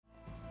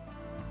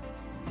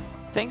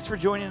Thanks for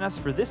joining us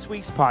for this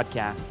week's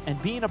podcast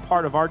and being a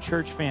part of our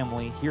church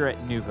family here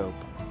at New Hope.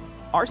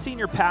 Our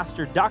senior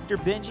pastor, Dr.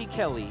 Benji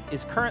Kelly,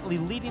 is currently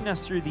leading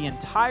us through the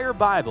entire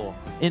Bible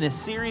in a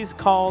series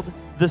called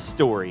The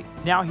Story.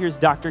 Now here's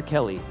Dr.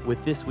 Kelly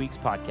with this week's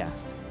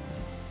podcast.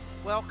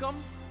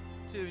 Welcome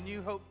to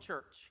New Hope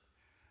Church.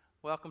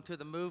 Welcome to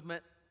the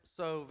movement.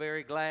 So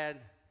very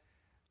glad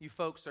you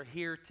folks are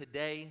here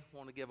today.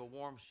 Want to give a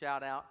warm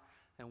shout out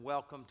and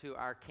welcome to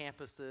our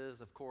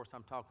campuses. Of course,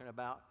 I'm talking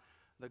about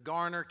the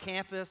Garner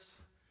campus,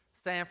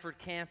 Sanford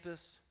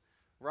campus,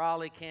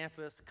 Raleigh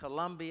campus,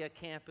 Columbia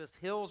campus,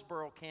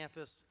 Hillsborough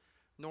campus,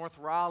 North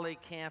Raleigh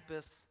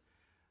campus,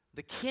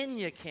 the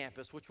Kenya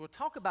campus, which we'll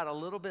talk about a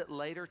little bit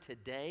later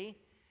today.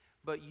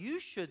 But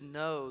you should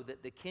know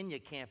that the Kenya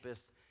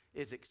campus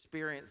is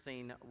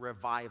experiencing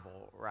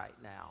revival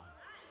right now.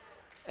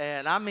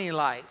 And I mean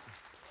like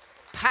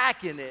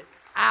packing it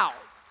out.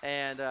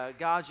 And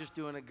God's just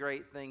doing a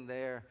great thing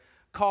there.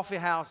 Coffee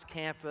House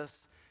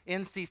campus,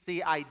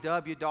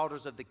 NCCIW,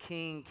 Daughters of the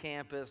King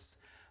campus,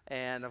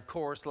 and of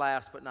course,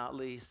 last but not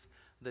least,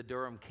 the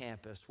Durham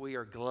campus. We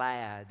are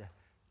glad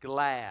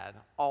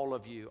all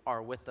of you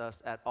are with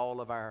us at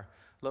all of our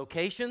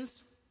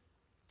locations.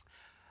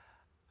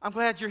 I'm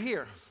glad you're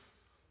here.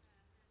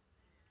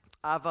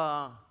 I've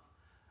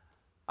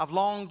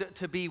longed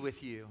to be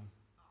with you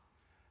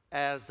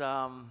as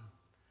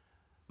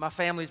my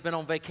family's been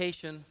on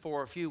vacation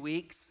for a few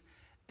weeks,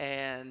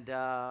 and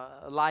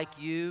like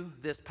you,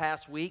 this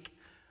past week,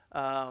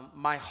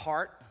 my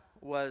heart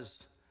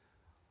was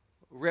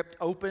ripped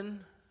open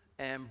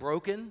and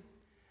broken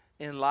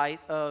in light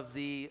of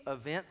the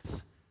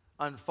events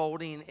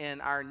unfolding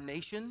in our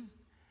nation.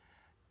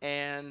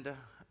 And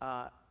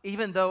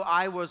even though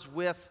I was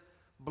with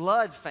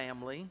blood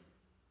family,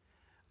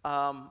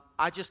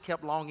 I just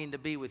kept longing to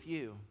be with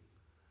you,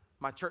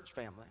 my church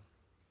family.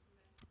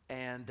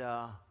 And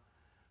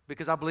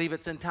because I believe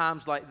it's in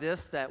times like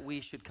this that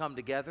we should come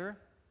together,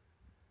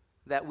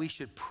 that we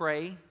should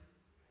pray,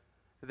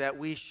 that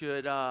we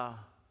should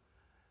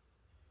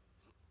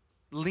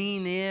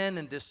lean in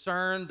and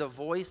discern the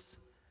voice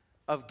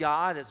of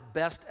God as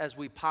best as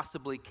we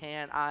possibly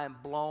can. I am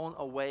blown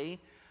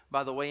away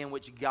by the way in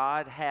which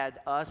God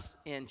had us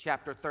in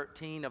chapter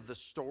 13 of the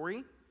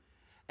story,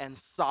 and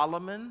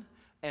Solomon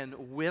and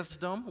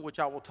wisdom, which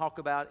I will talk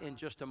about in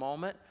just a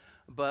moment.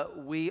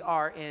 But we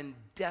are in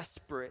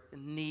desperate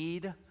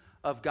need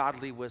of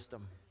godly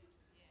wisdom.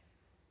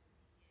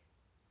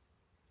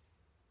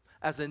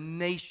 As a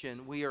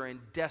nation, we are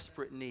in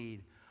desperate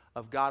need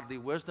of godly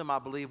wisdom. I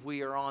believe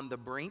we are on the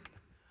brink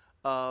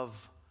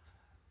of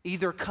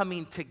either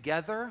coming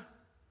together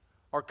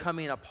or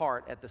coming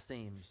apart at the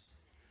seams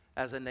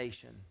as a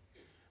nation.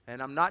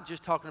 And I'm not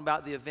just talking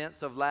about the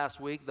events of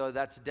last week, though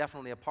that's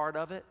definitely a part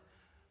of it.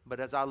 But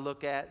as I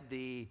look at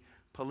the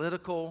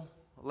political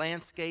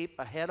landscape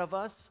ahead of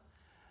us,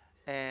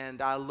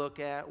 and I look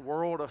at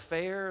world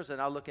affairs,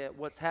 and I look at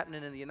what's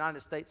happening in the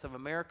United States of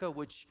America,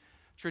 which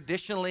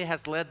traditionally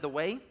has led the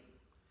way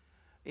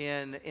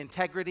in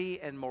integrity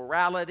and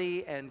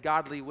morality and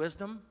godly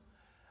wisdom,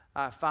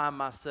 I find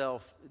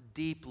myself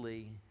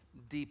deeply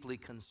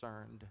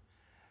concerned.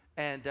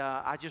 And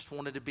I just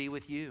wanted to be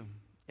with you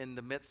in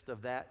the midst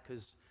of that,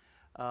 because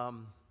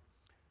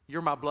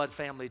you're my blood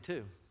family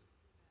too.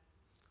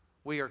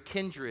 We are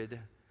kindred,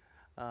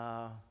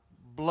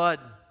 blood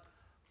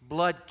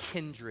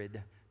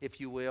kindred, if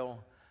you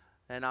will.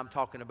 And I'm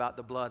talking about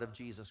the blood of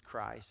Jesus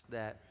Christ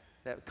that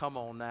come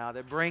on now,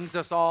 that brings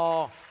us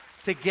all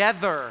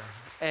together.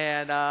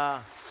 And I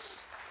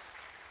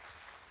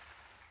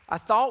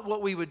thought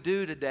what we would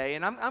do today,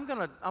 and I'm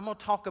gonna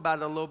talk about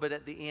it a little bit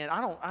at the end.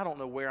 I don't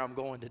know where I'm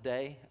going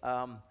today.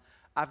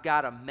 I've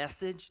got a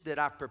message that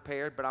I've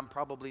prepared, but I'm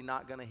probably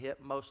not going to hit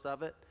most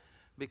of it,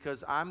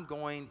 because I'm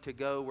going to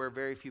go where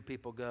very few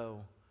people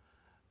go,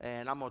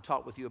 and I'm going to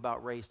talk with you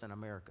about race in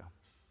America.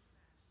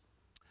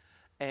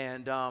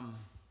 And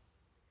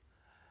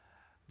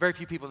very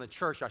few people in the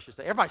church, I should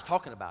say. Everybody's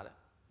talking about it.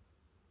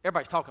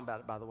 Everybody's talking about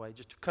it, by the way,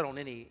 just to cut on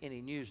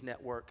any news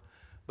network.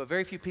 But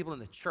very few people in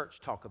the church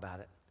talk about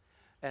it.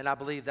 And I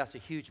believe that's a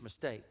huge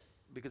mistake,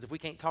 because if we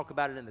can't talk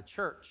about it in the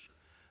church,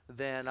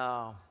 then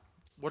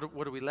what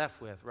are we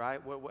left with, right?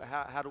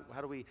 How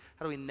do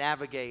we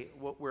navigate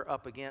what we're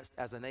up against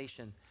as a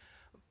nation?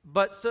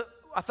 But so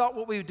I thought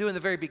what we would do in the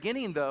very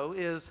beginning, though,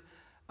 is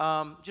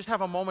just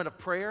have a moment of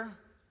prayer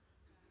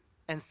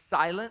and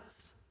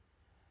silence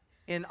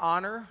in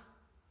honor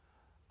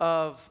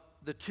of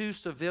the two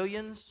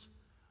civilians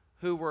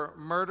who were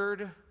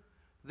murdered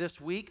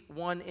this week,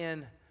 one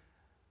in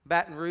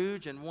Baton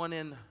Rouge and one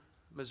in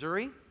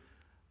Missouri.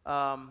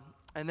 And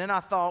then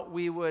I thought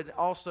we would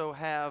also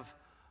have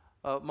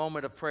a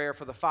moment of prayer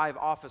for the 5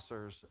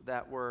 officers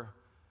that were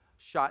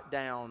shot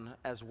down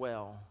as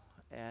well.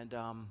 And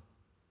I'm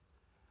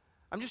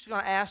just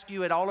going to ask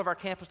you at all of our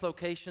campus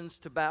locations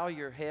to bow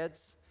your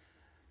heads,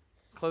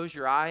 close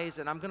your eyes,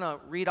 and I'm going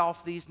to read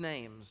off these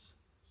names.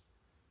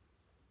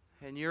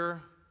 And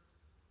you're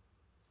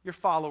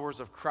followers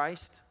of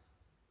Christ.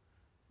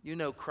 You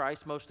know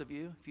Christ, most of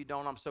you. If you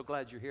don't, I'm so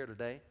glad you're here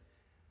today.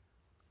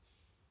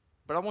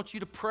 But I want you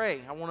to pray.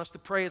 I want us to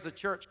pray as a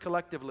church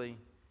collectively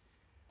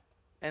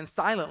and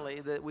silently,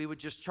 that we would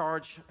just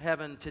charge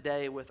heaven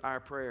today with our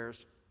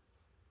prayers.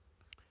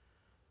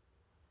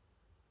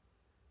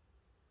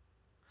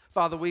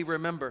 Father, we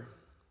remember.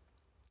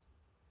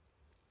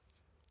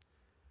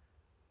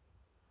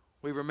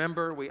 We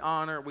remember, we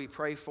honor, we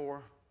pray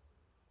for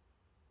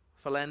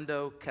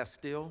Philando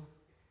Castile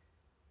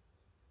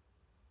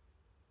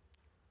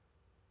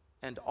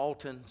and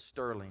Alton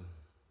Sterling.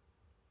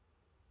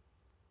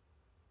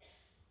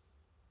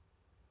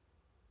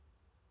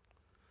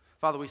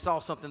 Father, we saw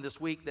something this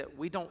week that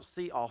we don't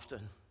see often.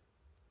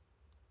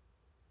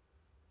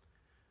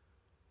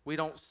 We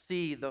don't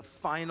see the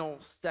final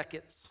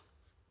seconds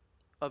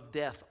of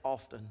death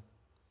often.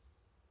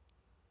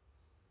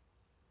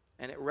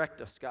 And it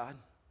wrecked us, God.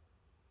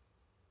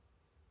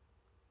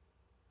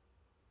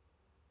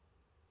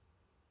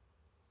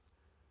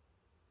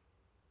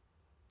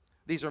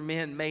 These are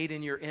men made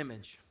in your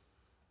image.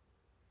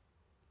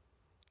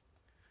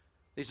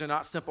 These are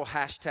not simple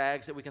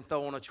hashtags that we can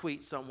throw on a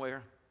tweet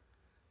somewhere.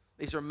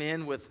 These are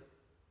men with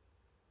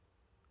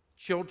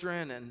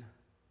children and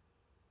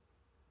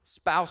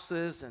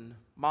spouses and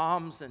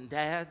moms and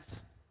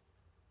dads.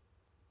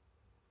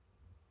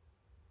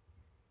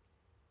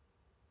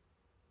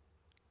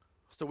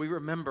 So we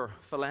remember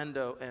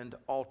Philando and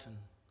Alton.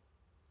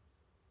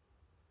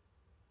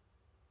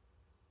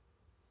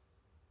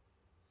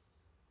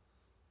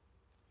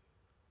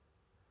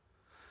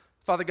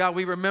 Father God,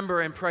 we remember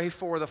and pray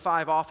for the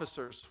 5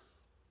 officers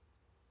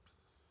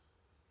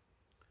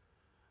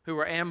who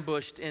were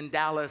ambushed in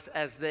Dallas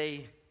as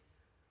they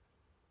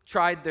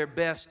tried their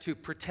best to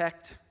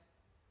protect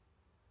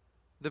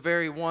the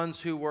very ones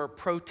who were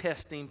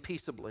protesting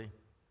peaceably.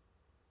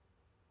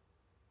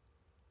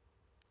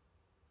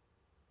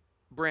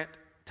 Brent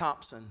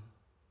Thompson,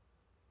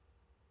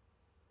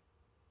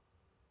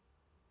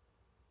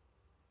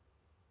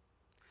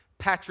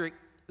 Patrick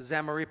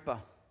Zamaripa,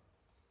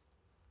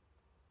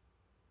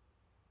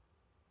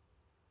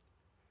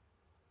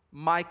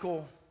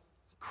 Michael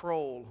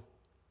Kroll,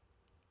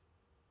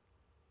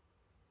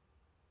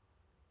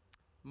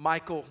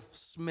 Michael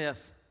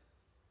Smith,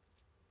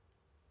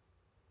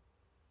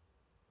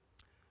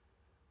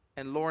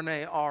 and Lorne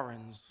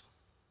Ahrens.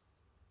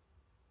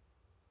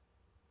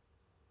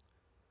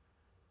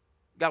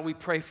 God, we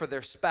pray for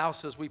their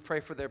spouses, we pray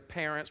for their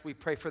parents, we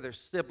pray for their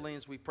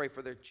siblings, we pray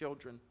for their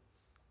children.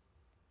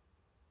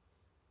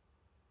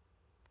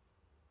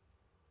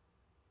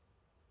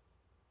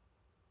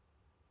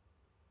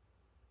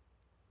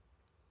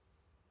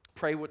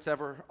 Pray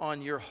whatever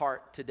on your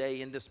heart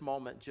today in this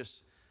moment.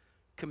 Just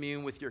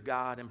commune with your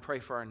God and pray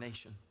for our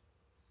nation.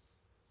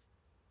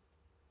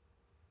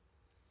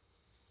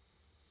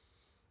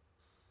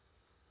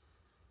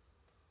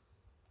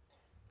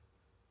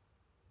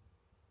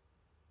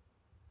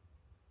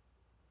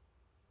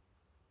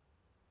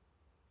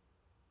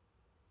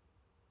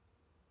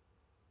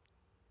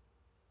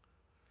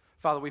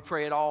 Father, we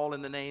pray it all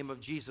in the name of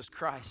Jesus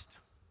Christ,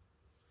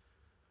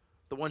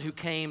 the one who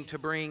came to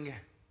bring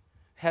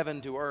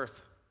heaven to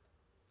earth,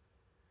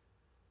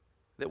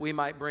 that we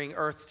might bring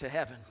earth to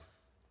heaven.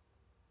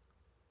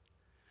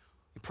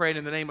 We pray it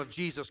in the name of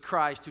Jesus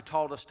Christ, who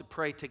taught us to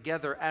pray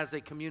together as a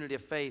community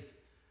of faith,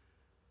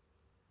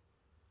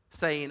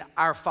 saying,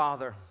 Our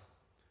Father,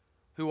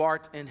 who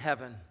art in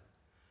heaven,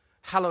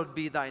 hallowed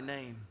be thy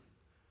name.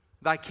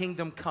 Thy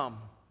kingdom come,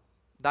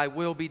 thy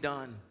will be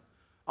done,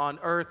 on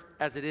earth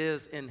as it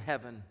is in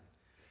heaven.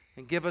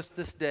 And give us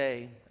this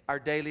day our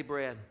daily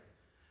bread,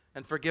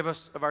 and forgive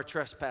us of our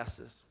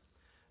trespasses,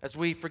 as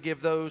we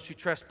forgive those who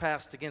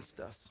trespass against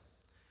us.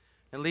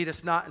 And lead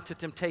us not into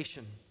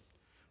temptation,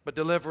 but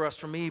deliver us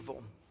from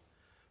evil.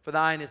 For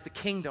thine is the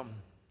kingdom,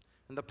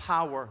 and the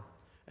power,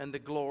 and the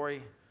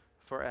glory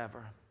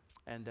forever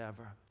and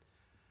ever.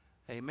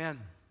 Amen.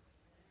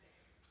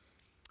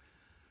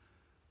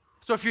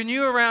 So if you're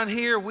new around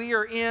here, we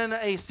are in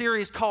a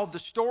series called The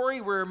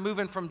Story. We're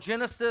moving from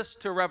Genesis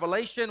to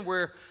Revelation.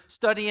 We're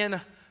studying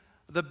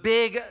the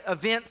big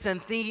events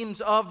and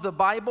themes of the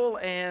Bible.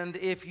 And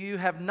if you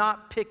have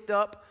not picked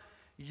up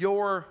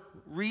your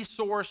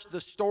resource, The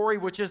Story,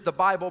 which is the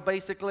Bible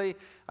basically,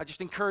 I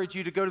just encourage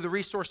you to go to the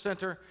Resource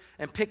Center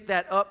and pick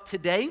that up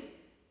today.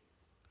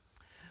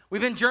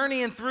 We've been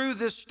journeying through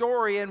this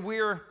story, and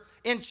we're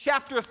in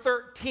chapter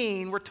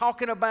 13. We're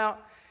talking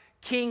about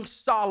King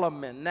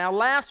Solomon. Now,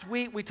 last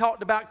week we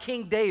talked about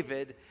King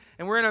David,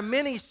 and we're in a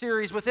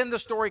mini-series within the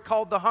story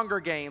called The Hunger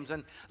Games.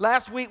 And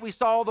last week we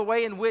saw the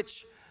way in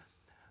which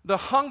the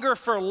hunger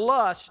for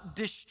lust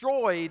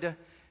destroyed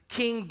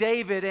King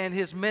David and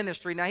his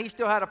ministry. Now, he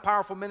still had a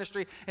powerful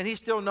ministry, and he's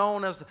still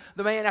known as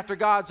the man after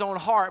God's own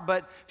heart.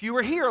 But if you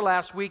were here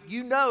last week,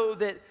 you know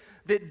that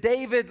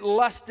David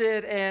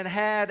lusted and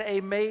had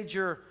a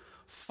major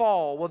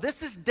fall. Well,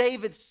 this is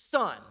David's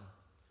son,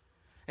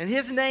 and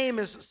his name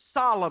is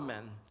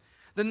Solomon,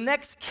 the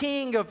next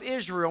king of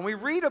Israel. And we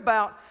read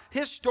about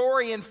his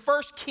story in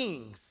 1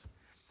 Kings.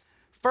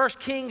 1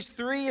 Kings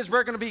 3 is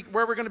where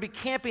we're going to be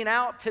camping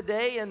out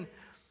today. And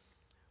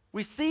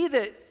we see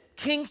that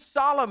King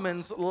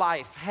Solomon's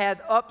life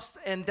had ups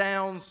and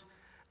downs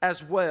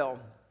as well.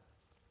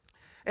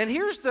 And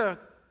here's the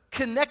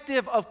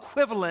connective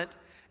equivalent,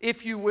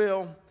 if you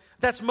will,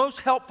 that's most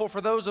helpful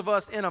for those of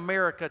us in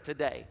America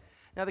today.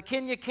 Now, the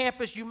Kenya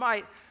campus, you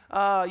might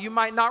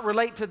not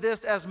relate to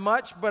this as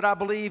much, but I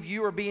believe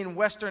you are being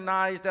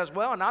westernized as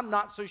well, and I'm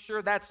not so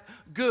sure that's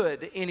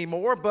good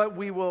anymore, but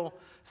we will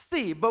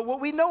see. But what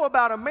we know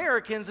about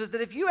Americans is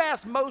that if you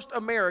ask most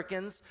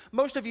Americans,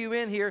 most of you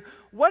in here,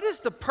 what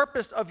is the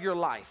purpose of your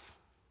life?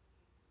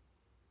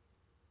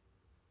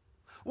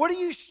 What are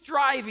you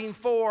striving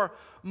for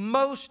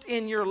most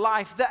in your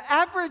life? The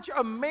average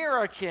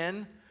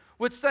American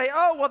would say,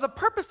 oh, well, the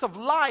purpose of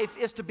life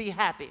is to be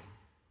happy.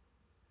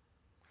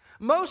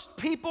 Most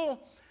people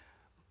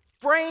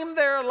frame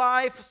their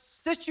life,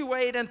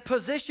 situate and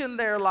position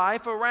their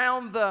life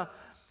around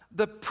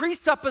the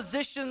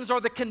presuppositions or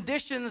the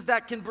conditions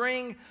that can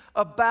bring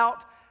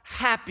about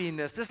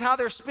happiness. This is how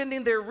they're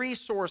spending their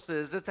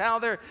resources. It's how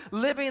they're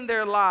living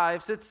their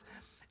lives.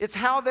 It's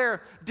how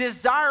they're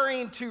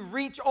desiring to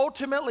reach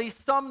ultimately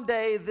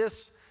someday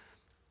this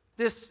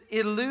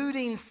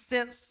eluding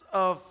sense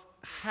of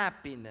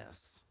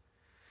happiness.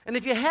 And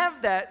if you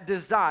have that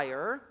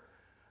desire,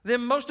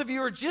 then most of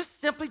you are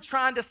just simply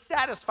trying to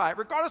satisfy it.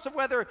 Regardless of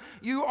whether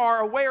you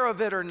are aware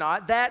of it or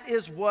not, that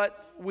is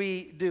what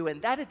we do.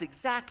 And that is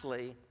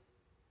exactly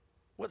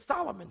what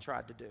Solomon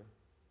tried to do.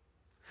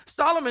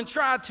 Solomon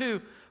tried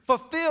to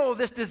fulfill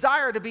this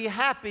desire to be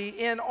happy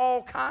in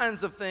all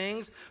kinds of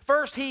things.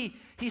 First, he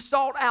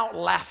sought out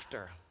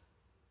laughter.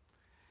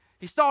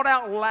 He sought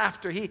out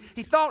laughter. He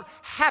thought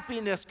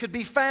happiness could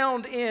be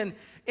found in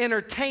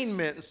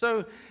entertainment.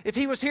 So if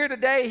he was here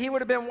today, he would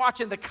have been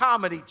watching the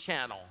Comedy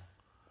Channel.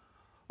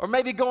 Or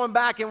maybe going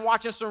back and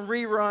watching some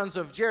reruns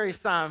of Jerry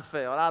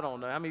Seinfeld. I don't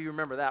know. How many of you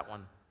remember that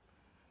one?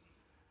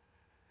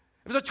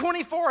 It was a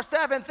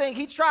 24/7 thing.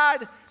 He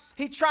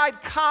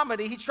tried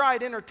comedy. He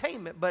tried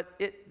entertainment, but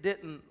it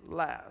didn't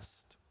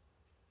last.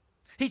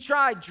 He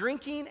tried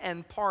drinking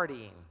and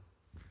partying.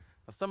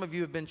 Now, some of you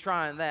have been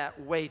trying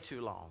that way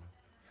too long.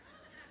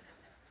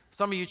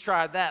 Some of you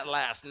tried that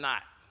last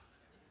night.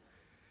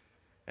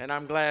 And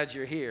I'm glad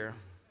you're here.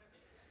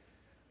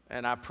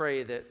 And I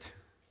pray that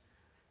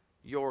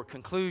your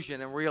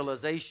conclusion and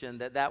realization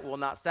that will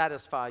not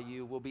satisfy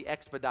you will be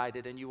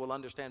expedited, and you will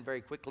understand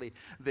very quickly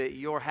that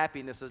your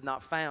happiness is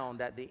not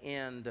found at the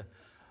end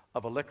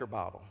of a liquor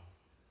bottle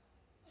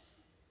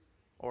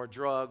or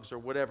drugs or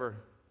whatever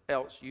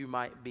else you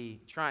might be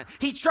trying.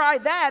 He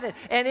tried that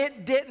and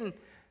it didn't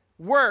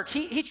work.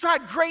 He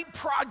tried great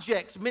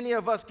projects. Many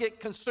of us get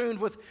consumed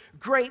with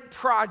great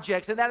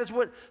projects, and that is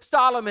what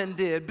Solomon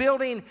did,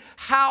 building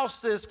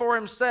houses for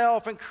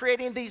himself and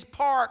creating these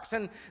parks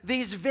and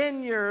these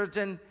vineyards,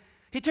 and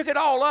he took it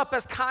all up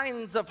as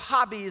kinds of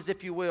hobbies,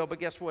 if you will,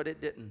 but guess what?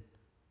 It didn't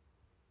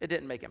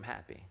make him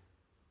happy.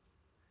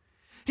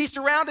 He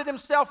surrounded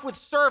himself with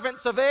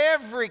servants of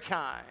every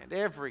kind.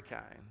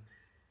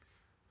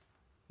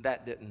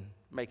 That didn't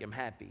make him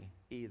happy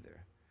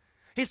either.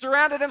 He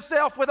surrounded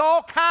himself with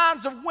all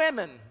kinds of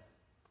women.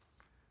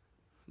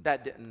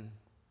 That didn't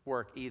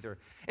work either.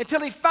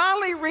 Until he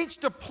finally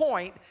reached a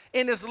point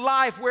in his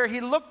life where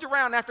he looked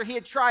around after he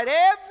had tried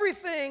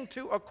everything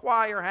to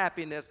acquire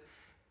happiness,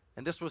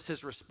 and this was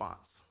his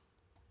response.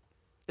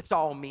 It's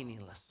all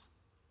meaningless.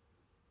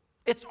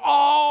 It's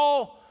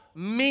all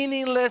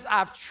meaningless.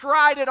 I've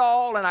tried it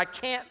all, and I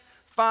can't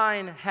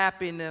find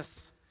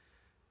happiness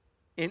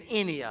in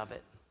any of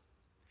it.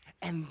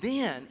 And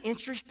then,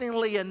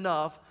 interestingly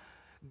enough,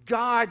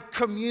 God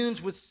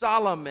communes with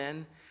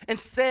Solomon and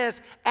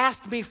says,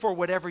 ask me for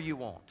whatever you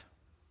want.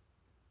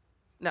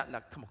 Now,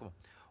 come on.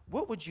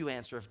 What would you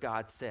answer if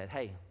God said,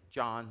 hey,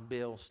 John,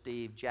 Bill,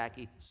 Steve,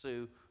 Jackie,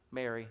 Sue,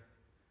 Mary,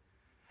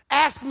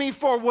 ask me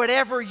for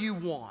whatever you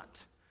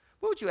want?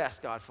 What would you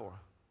ask God for?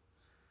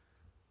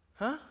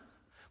 Huh?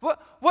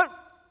 What?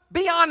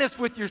 Be honest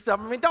with yourself.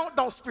 I mean,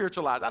 don't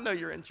spiritualize. I know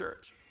you're in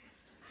church.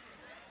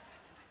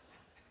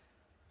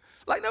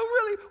 Like, no,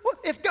 really,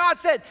 if God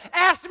said,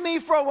 ask me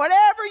for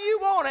whatever you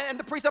want, and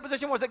the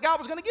presupposition was that God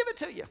was going to give it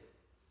to you,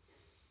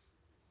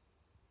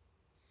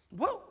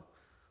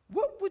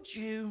 what would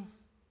you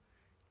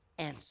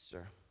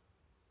answer?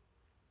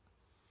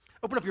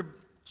 Open up your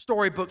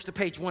storybooks to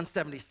page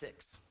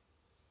 176.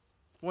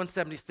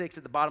 176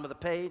 at the bottom of the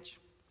page.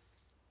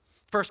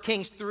 1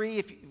 Kings 3,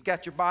 if you've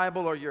got your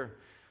Bible or your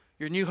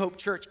New Hope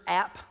Church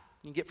app,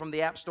 you can get from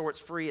the App Store. It's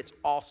free. It's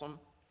awesome.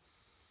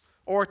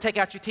 Or take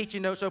out your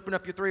teaching notes, open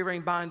up your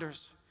 3-ring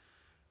binders.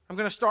 I'm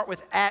going to start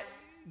with at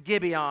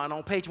Gibeon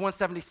on page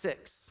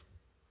 176.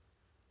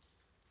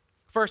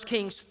 1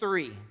 Kings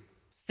 3,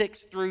 6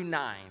 through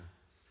 9.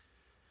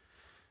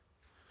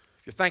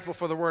 If you're thankful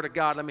for the word of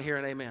God, let me hear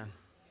an amen.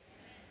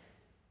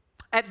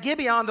 At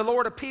Gibeon, the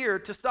Lord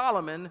appeared to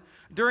Solomon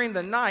during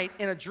the night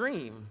in a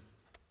dream.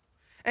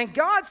 And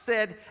God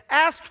said,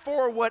 ask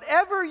for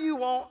whatever you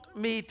want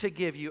me to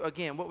give you.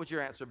 Again, what would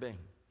your answer be?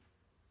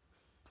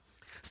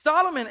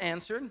 Solomon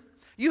answered,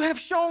 you have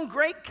shown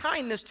great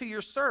kindness to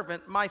your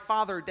servant, my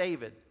father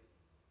David.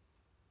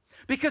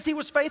 Because he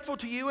was faithful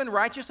to you and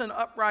righteous and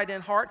upright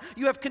in heart,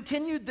 you have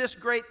continued this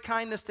great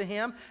kindness to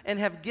him and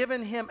have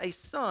given him a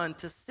son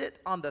to sit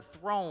on the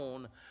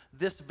throne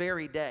this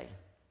very day.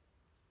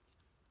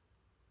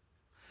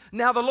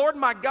 Now the Lord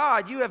my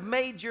God, you have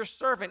made your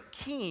servant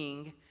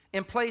king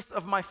in place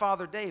of my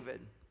father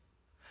David.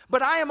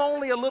 But I am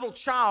only a little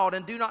child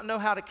and do not know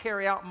how to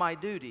carry out my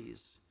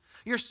duties.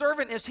 Your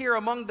servant is here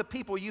among the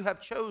people you have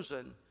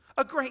chosen,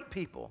 a great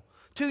people,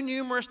 too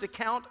numerous to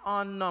count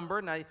on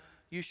number. Now,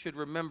 you should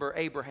remember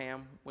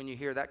Abraham when you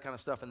hear that kind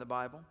of stuff in the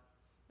Bible,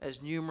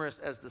 as numerous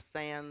as the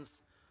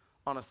sands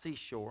on a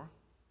seashore.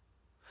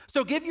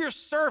 So give your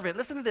servant,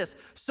 listen to this,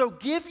 so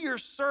give your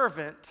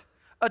servant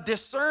a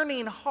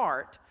discerning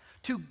heart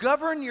to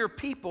govern your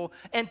people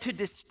and to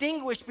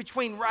distinguish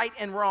between right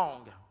and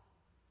wrong.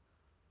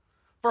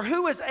 For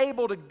who is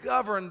able to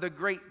govern the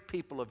great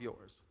people of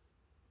yours?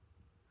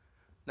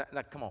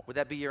 Now, come on, would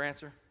that be your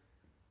answer?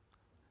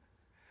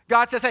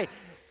 God says, hey,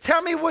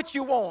 tell me what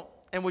you want.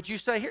 And would you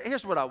say,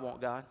 here's what I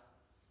want, God.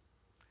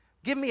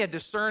 Give me a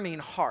discerning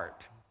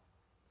heart.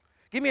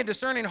 Give me a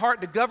discerning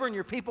heart to govern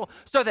your people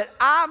so that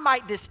I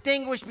might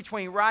distinguish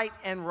between right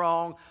and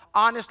wrong.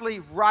 Honestly,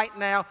 right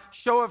now,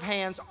 show of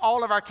hands,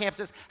 all of our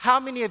campuses, how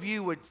many of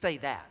you would say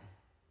that?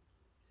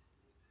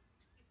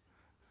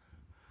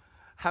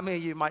 How many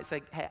of you might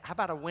say, hey, how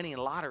about a winning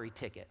lottery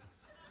ticket?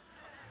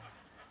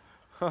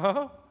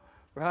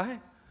 Right?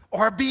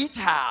 Or a beach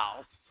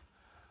house,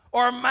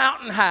 or a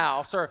mountain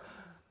house, or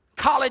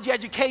college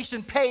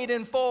education paid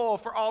in full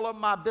for all of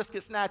my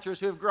biscuit snatchers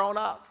who have grown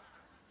up.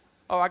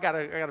 Oh, I got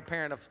a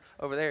parent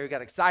over there who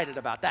got excited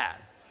about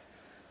that.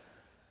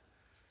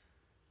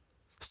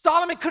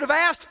 Solomon could have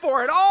asked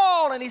for it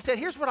all, and he said,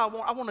 here's what I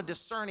want. I want a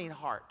discerning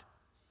heart.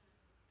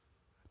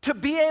 To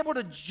be able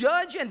to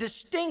judge and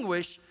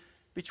distinguish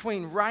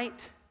between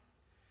right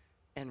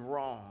and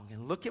wrong.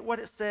 And look at what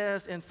it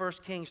says in 1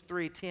 Kings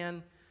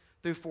 3:10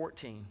 through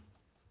 14.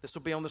 This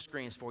will be on the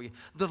screens for you.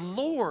 The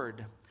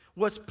Lord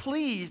was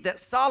pleased that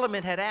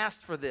Solomon had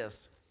asked for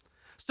this.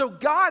 So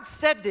God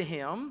said to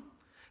him,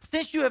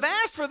 since you have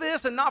asked for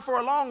this and not for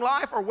a long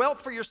life or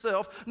wealth for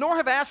yourself, nor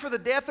have asked for the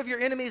death of your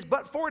enemies,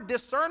 but for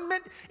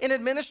discernment in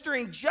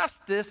administering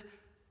justice,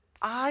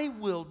 I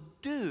will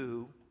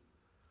do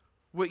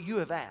what you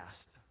have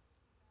asked.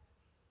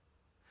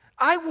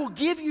 I will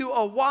give you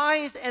a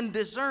wise and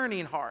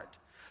discerning heart,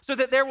 so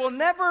that there will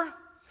never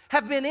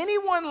have been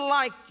anyone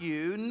like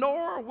you,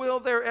 nor will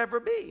there ever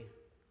be.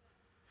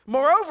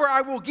 Moreover,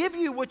 I will give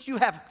you what you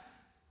have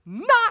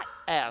not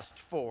asked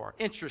for.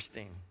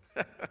 Interesting.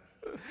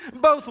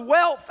 Both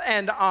wealth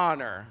and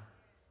honor,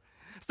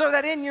 so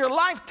that in your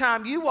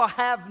lifetime you will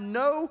have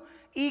no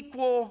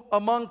equal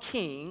among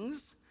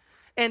kings.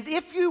 And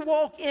if you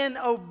walk in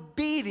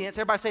obedience,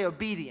 everybody say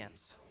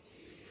obedience.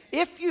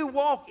 If you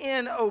walk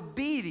in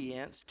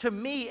obedience to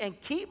me and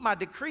keep my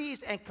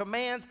decrees and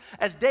commands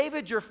as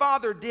David your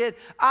father did,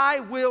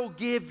 I will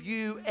give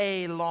you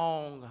a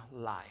long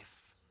life.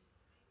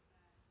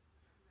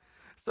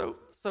 So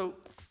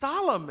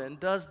Solomon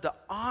does the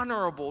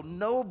honorable,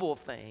 noble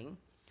thing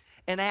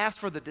and asks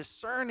for the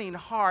discerning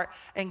heart.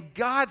 And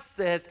God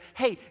says,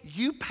 hey,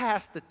 you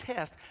passed the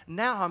test.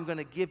 Now I'm going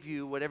to give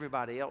you what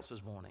everybody else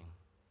is wanting.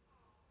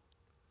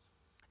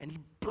 And he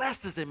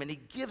blesses him and he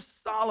gives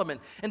Solomon.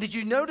 And did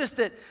you notice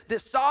that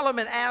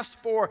Solomon asked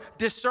for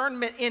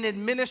discernment in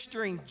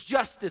administering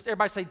justice?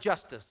 Everybody say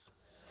justice.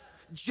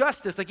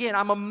 Justice. Again,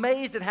 I'm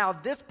amazed at how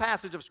this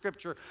passage of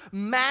Scripture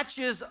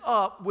matches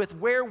up with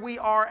where we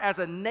are as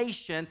a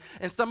nation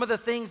and some of the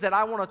things that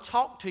I want to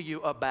talk to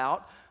you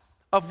about,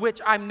 of which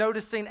I'm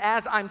noticing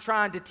as I'm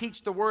trying to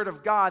teach the Word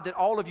of God that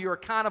all of you are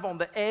kind of on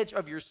the edge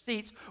of your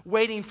seats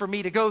waiting for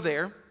me to go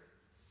there.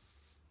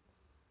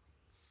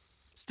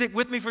 Stick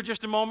with me for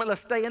just a moment. Let's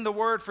stay in the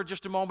Word for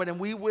just a moment, and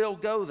we will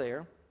go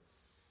there.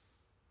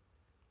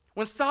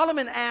 When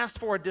Solomon asked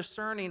for a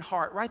discerning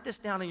heart, write this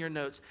down in your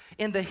notes.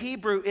 In the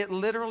Hebrew, it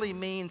literally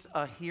means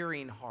a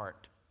hearing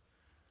heart.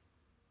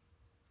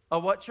 A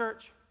what,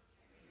 church?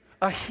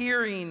 A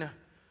hearing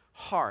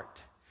heart.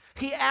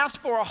 He asked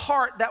for a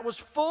heart that was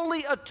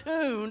fully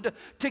attuned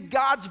to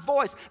God's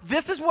voice.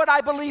 This is what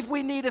I believe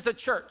we need as a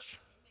church.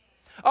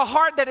 A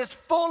heart that is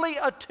fully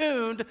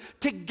attuned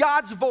to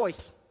God's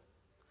voice.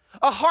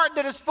 A heart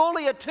that is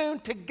fully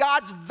attuned to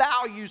God's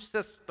value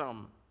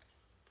system,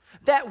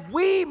 that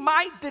we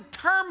might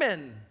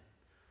determine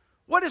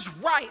what is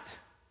right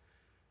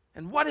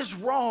and what is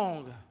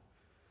wrong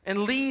and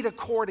lead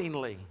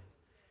accordingly.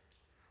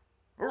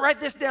 We'll write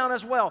this down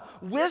as well.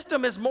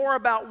 Wisdom is more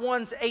about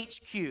one's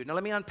HQ. Now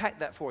let me unpack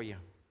that for you.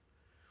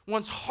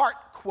 One's heart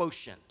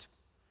quotient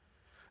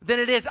than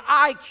it is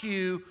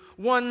IQ,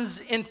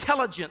 one's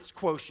intelligence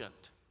quotient.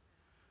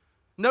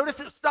 Notice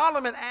that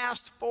Solomon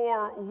asked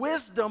for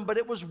wisdom, but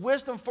it was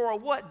wisdom for a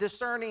what?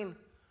 Discerning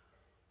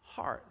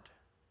heart.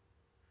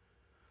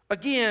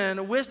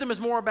 Again, wisdom is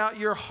more about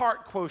your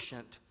heart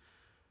quotient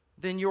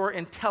than your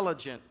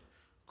intelligent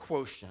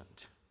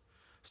quotient.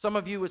 Some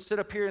of you would sit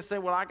up here and say,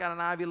 well, I got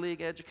an Ivy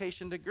League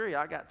education degree.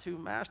 I got 2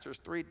 masters,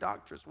 3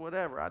 doctorates,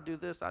 whatever. I do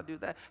this, I do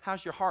that.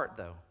 How's your heart,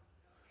 though?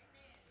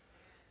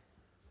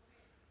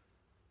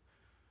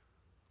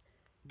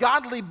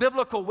 Godly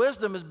biblical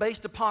wisdom is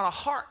based upon a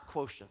heart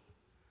quotient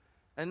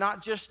and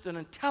not just an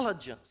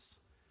intelligence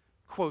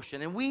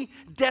quotient. And we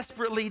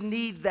desperately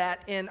need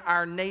that in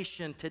our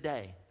nation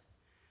today.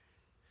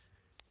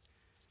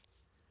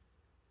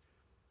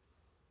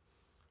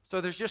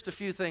 So there's just a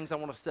few things I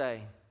want to say,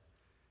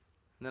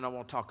 and then I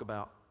want to talk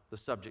about the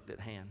subject at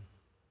hand.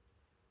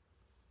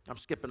 I'm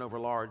skipping over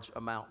large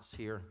amounts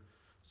here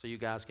so you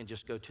guys can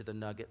just go to the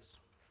nuggets.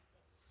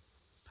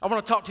 I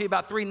want to talk to you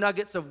about 3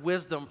 nuggets of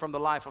wisdom from the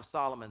life of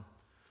Solomon.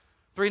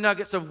 3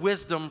 nuggets of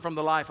wisdom from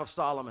the life of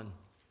Solomon.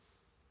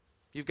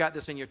 You've got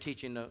this in your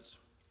teaching notes.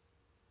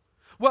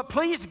 What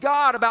pleased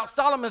God about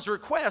Solomon's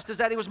request is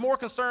that he was more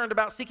concerned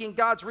about seeking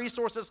God's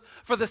resources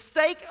for the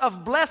sake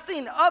of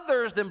blessing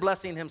others than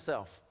blessing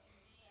himself.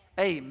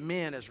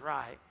 Amen is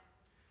right.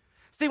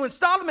 See, when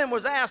Solomon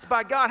was asked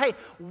by God, hey,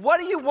 what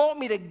do you want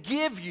me to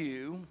give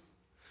you?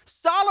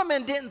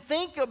 Solomon didn't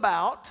think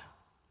about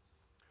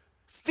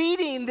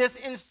feeding this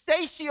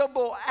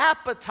insatiable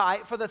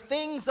appetite for the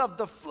things of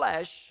the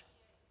flesh.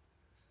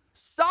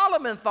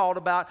 Solomon thought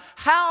about,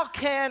 how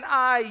can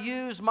I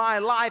use my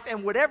life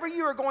and whatever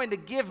you are going to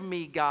give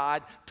me,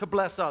 God, to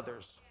bless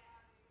others?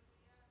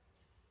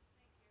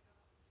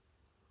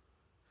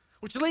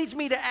 Which leads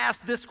me to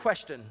ask this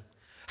question.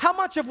 How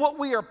much of what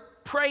we are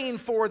praying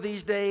for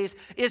these days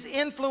is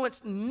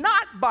influenced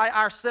not by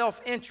our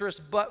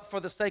self-interest, but for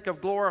the sake of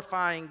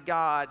glorifying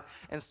God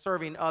and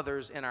serving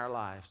others in our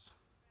lives?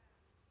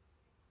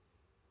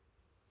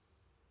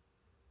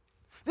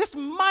 This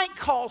might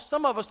cause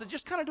some of us to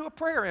just kind of do a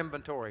prayer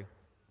inventory.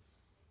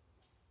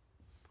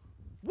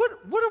 What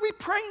are we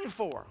praying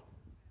for?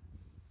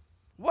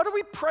 What are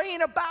we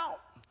praying about?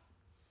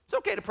 It's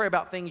okay to pray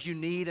about things you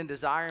need and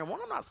desire. And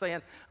I'm not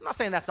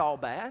saying that's all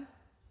bad.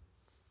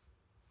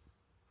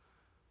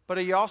 But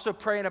are you also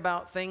praying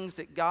about things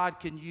that God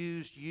can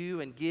use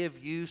you and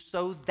give you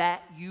so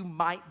that you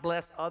might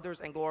bless others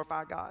and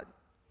glorify God?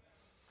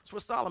 That's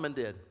what Solomon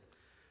did.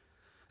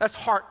 That's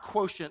heart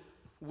quotient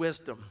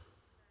wisdom.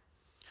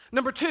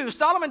 Number 2,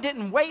 Solomon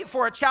didn't wait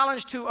for a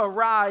challenge to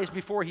arise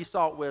before he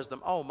sought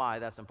wisdom. Oh my,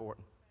 that's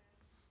important.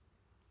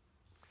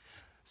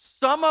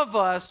 Some of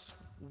us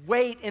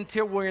wait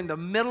until we're in the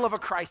middle of a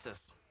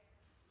crisis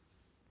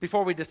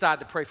before we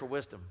decide to pray for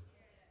wisdom.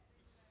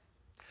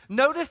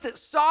 Notice that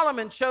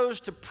Solomon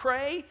chose to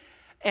pray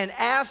and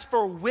ask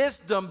for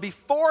wisdom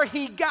before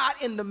he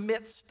got in the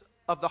midst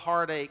of the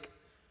heartache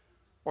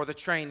or the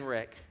train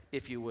wreck,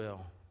 if you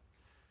will.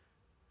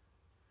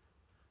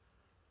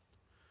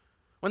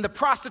 When the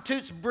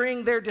prostitutes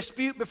bring their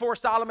dispute before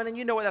Solomon, and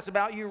you know what that's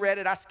about, you read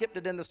it, I skipped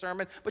it in the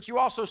sermon, but you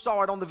also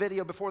saw it on the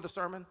video before the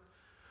sermon.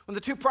 When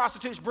the 2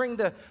 prostitutes bring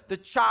the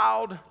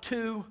child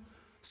to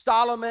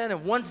Solomon,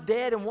 and one's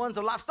dead and one's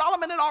alive,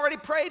 Solomon had already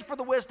prayed for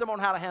the wisdom on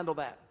how to handle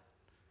that.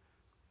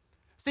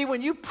 See,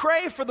 when you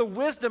pray for the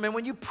wisdom and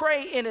when you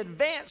pray in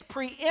advance,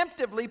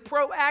 preemptively,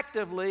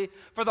 proactively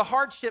for the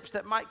hardships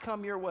that might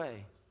come your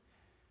way,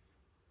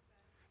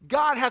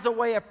 God has a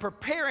way of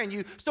preparing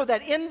you so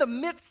that in the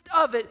midst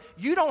of it,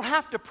 you don't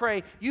have to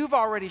pray. You've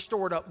already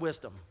stored up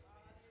wisdom.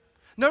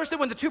 Notice that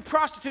when the 2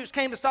 prostitutes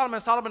came to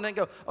Solomon, Solomon didn't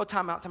go, oh,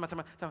 time out.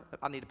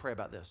 I need to pray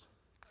about this.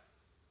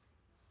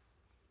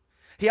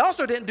 He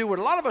also didn't do what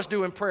a lot of us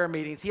do in prayer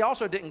meetings. He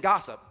also didn't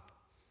gossip.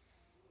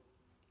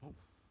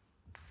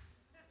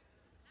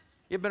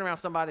 You've been around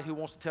somebody who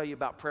wants to tell you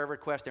about prayer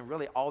requests and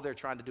really all they're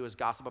trying to do is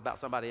gossip about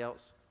somebody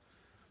else?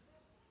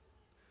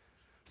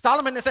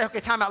 Solomon didn't say,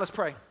 okay, time out, let's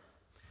pray.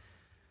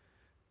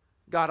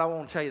 God, I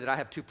want to tell you that I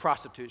have 2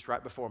 prostitutes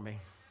right before me.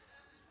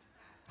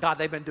 God,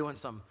 they've been doing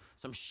some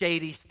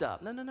shady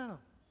stuff. No.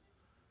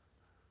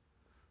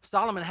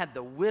 Solomon had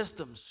the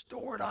wisdom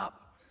stored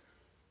up,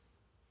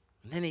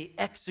 and then he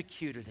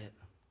executed it.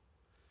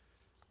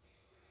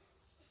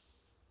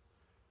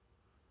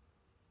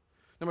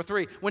 Number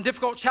 3, when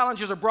difficult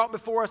challenges are brought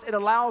before us, it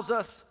allows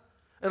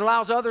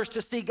others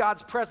to see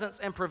God's presence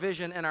and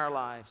provision in our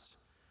lives.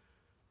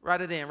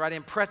 Write it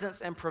in, presence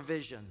and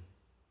provision.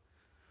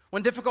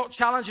 When difficult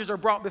challenges are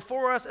brought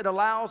before us, it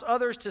allows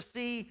others to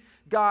see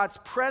God's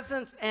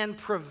presence and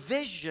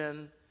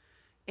provision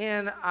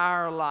in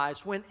our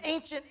lives. When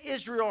ancient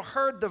Israel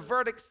heard the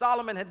verdict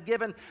Solomon had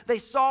given, they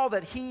saw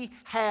that he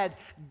had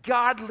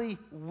godly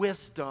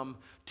wisdom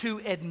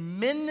to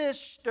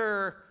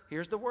administer,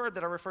 here's the word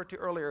that I referred to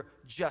earlier,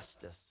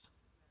 justice.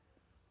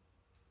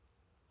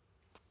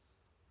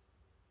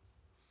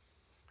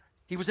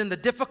 He was in the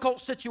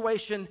difficult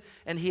situation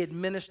and he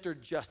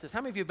administered justice. How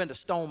many of you have been to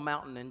Stone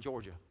Mountain in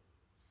Georgia?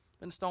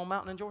 Been to Stone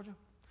Mountain in Georgia?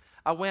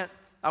 I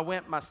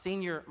went my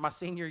senior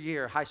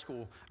year, high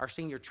school, our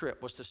senior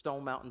trip was to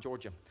Stone Mountain,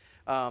 Georgia.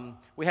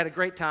 We had a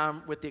great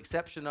time with the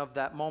exception of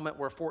that moment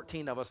where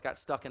 14 of us got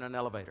stuck in an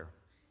elevator.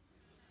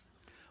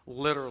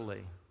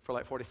 Literally, for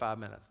like 45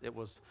 minutes.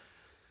 It's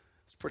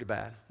pretty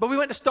bad. But we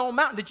went to Stone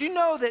Mountain. Did you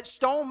know that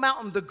Stone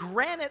Mountain, the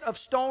granite of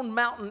Stone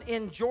Mountain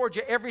in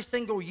Georgia, every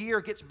single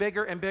year gets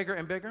bigger and bigger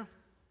and bigger?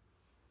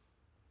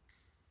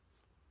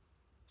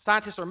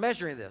 Scientists are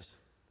measuring this.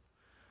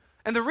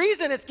 And the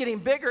reason it's getting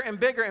bigger and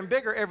bigger and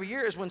bigger every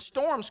year is when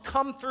storms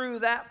come through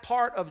that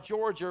part of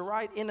Georgia,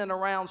 right in and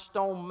around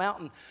Stone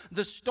Mountain,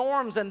 the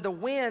storms and the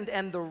wind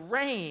and the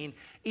rain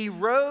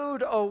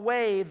erode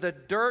away the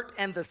dirt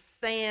and the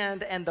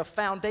sand and the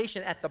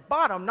foundation at the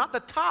bottom, not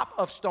the top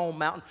of Stone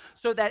Mountain,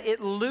 so that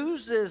it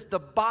loses the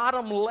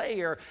bottom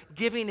layer,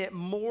 giving it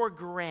more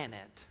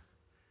granite.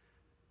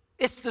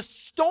 It's the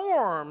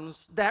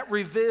storms that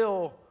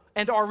reveal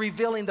and are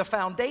revealing the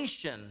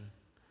foundation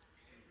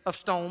of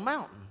Stone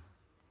Mountain.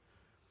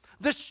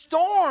 The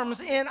storms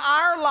in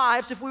our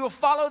lives, if we will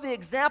follow the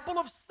example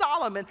of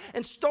Solomon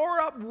and store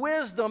up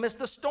wisdom, it's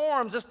the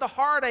storms, it's the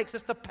heartaches,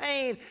 it's the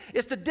pain,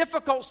 it's the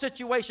difficult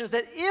situations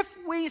that if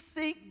we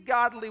seek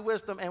godly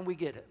wisdom, and we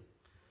get it,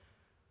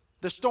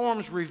 the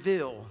storms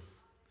reveal.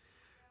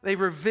 They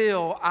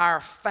reveal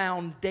our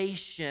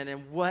foundation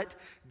and what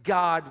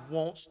God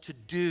wants to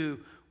do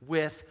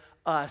with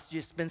us.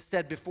 It's been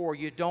said before,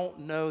 you don't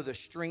know the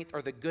strength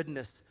or the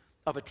goodness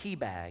of a tea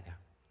bag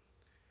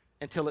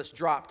until it's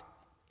dropped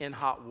in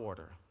hot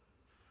water.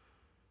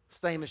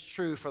 Same is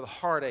true for the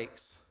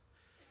heartaches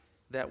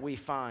that we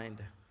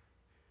find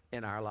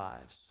in our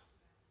lives.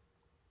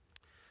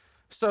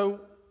 So,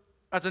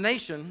 as a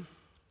nation,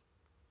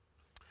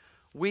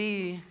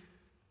 we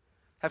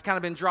have kind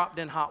of been dropped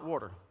in hot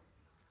water.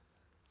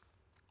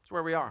 That's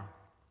where we are.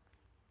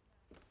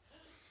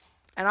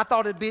 And I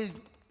thought it'd be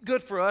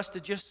good for us to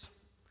just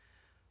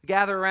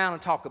gather around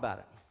and talk about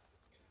it.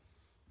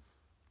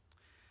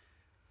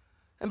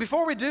 And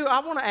before we do, I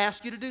want to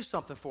ask you to do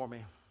something for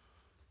me.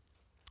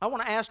 I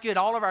want to ask you at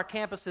all of our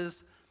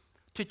campuses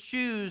to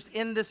choose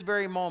in this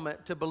very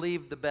moment to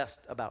believe the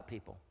best about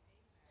people.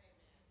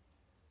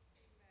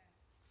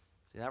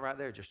 See, that right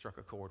there just struck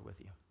a chord with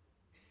you.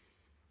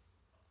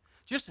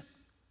 Just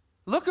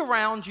look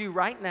around you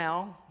right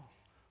now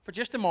for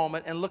just a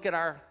moment and look at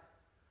our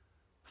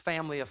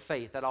family of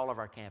faith at all of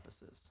our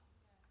campuses.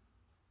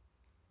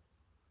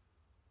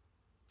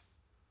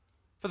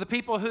 For the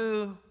people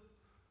who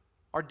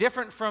are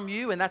different from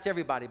you, and that's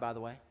everybody, by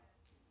the way.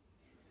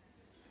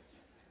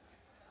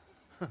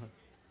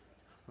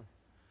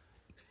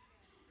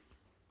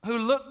 Who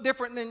look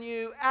different than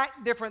you,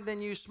 act different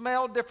than you,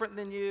 smell different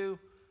than you,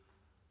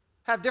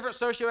 have different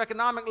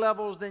socioeconomic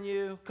levels than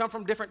you, come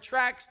from different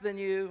tracks than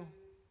you.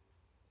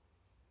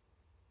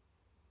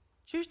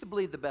 Choose to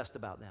believe the best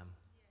about them.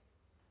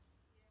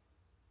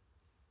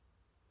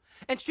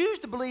 And choose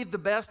to believe the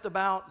best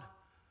about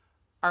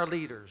our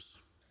leaders.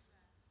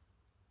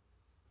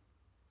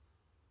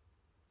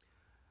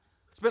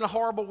 It's been a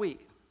horrible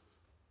week.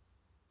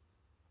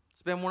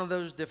 It's been one of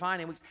those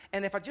defining weeks.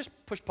 And if I just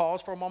push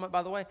pause for a moment,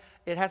 by the way,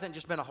 it hasn't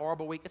just been a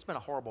horrible week, it's been a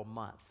horrible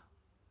month.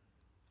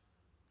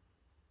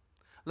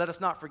 Let us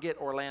not forget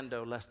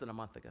Orlando less than a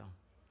month ago.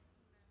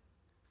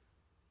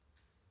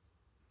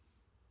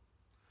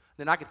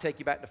 Then I could take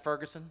you back to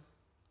Ferguson.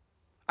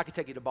 I could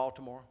take you to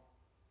Baltimore.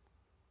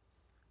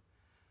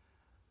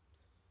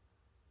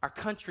 Our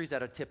country's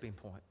at a tipping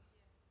point.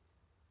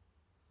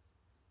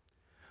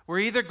 We're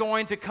either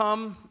going to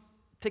come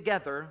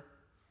together,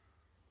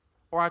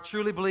 or I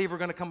truly believe we're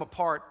going to come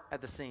apart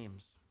at the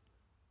seams.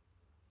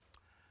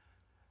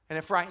 And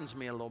it frightens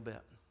me a little bit.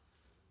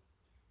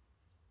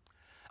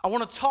 I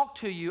want to talk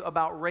to you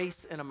about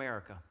race in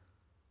America.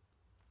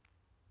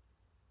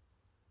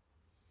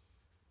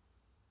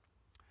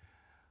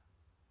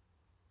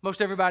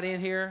 Most everybody in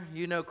here,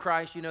 you know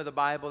Christ, you know the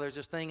Bible. There's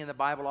this thing in the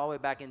Bible all the way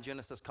back in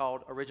Genesis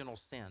called original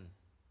sin.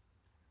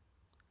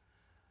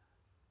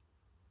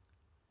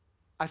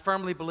 I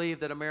firmly believe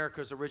that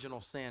America's original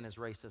sin is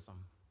racism.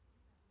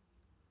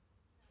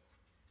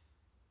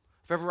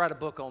 If I ever write a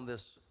book on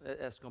this,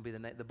 that's going to be the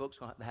name. The book's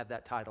going to have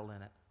that title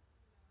in it.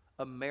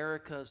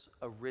 America's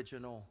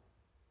original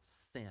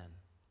sin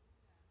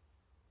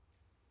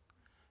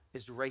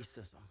is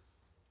racism.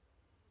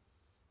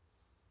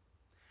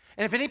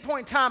 And if at any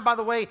point in time, by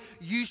the way,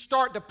 you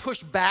start to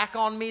push back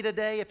on me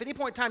today, if at any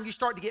point in time you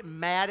start to get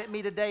mad at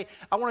me today,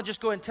 I want to just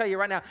go ahead and tell you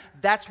right now,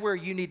 that's where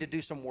you need to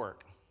do some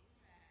work.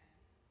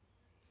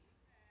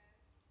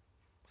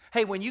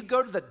 Hey, when you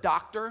go to the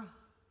doctor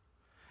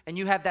and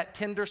you have that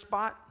tender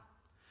spot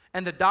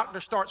and the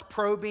doctor starts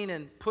probing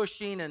and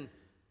pushing and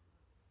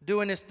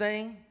doing his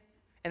thing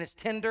and it's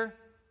tender,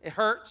 it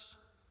hurts.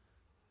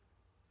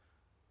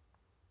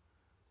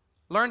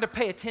 Learn to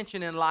pay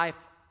attention in life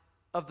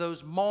of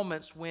those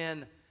moments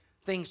when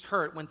things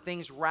hurt, when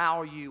things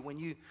rile you, when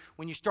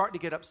you start to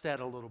get upset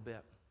a little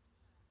bit.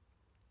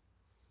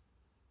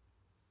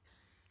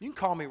 You can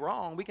call me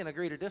wrong. We can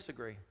agree to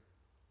disagree.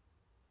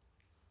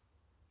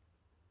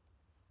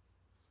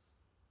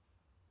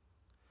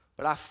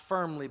 But I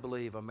firmly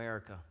believe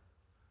America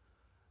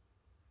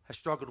has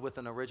struggled with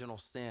an original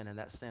sin, and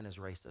that sin is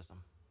racism.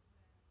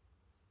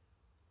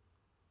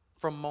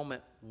 From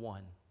moment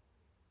one.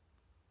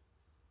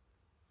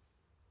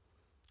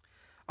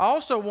 I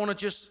also want to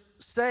just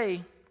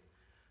say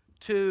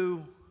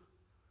to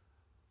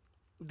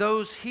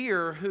those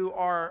here who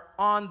are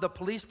on the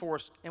police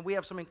force, and we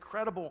have some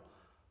incredible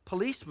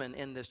policemen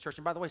in this church.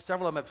 And by the way,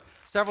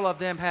 several of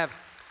them have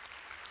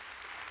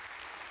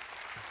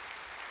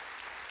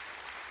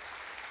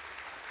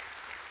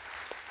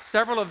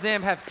Several of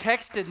them have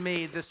texted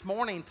me this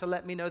morning to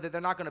let me know that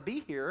they're not going to be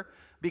here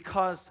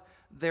because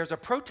there's a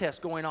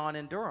protest going on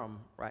in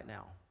Durham right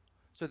now.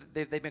 So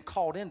they've been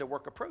called in to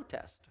work a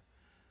protest.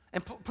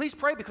 And please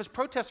pray, because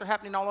protests are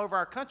happening all over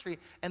our country,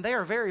 and they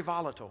are very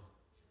volatile.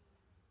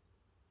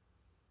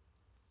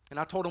 And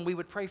I told them we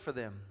would pray for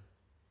them.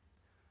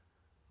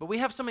 But we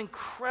have some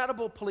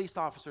incredible police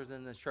officers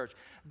in this church.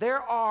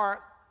 There are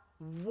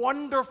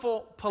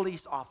wonderful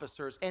police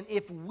officers, and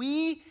if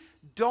we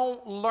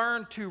don't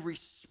learn to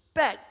respect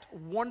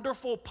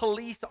wonderful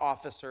police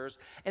officers,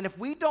 and if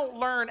we don't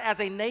learn as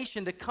a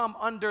nation to come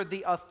under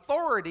the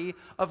authority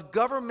of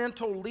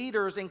governmental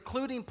leaders,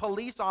 including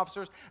police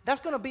officers, that's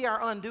going to be our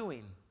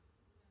undoing.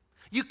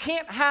 You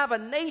can't have a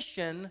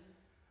nation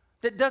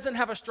that doesn't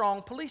have a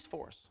strong police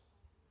force.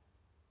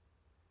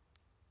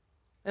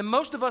 And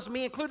most of us,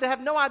 me included,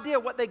 have no idea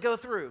what they go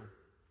through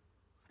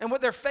and what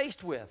they're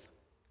faced with.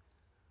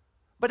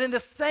 But in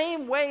the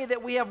same way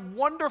that we have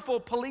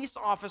wonderful police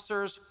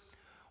officers,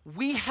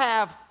 we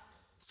have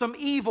some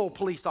evil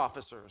police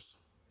officers.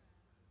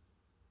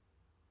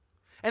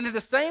 And in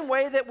the same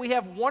way that we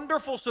have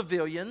wonderful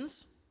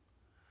civilians,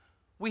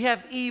 we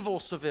have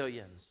evil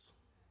civilians.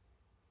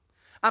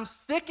 I'm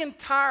sick and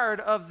tired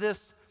of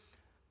this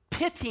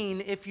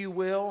pitting, if you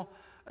will.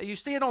 You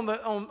see it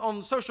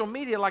on social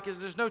media like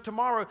there's no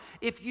tomorrow.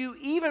 If you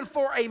even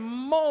for a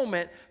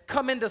moment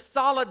come into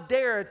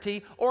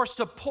solidarity or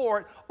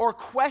support or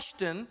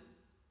question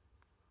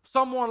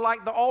someone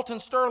like the Alton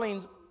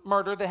Sterling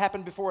murder that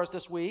happened before us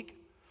this week,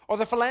 or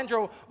the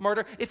Philandro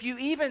murder, if you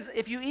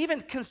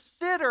even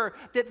consider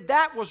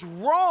that was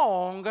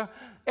wrong,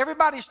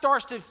 everybody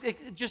starts to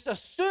just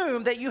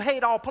assume that you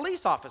hate all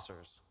police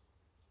officers.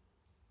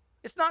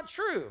 It's not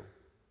true.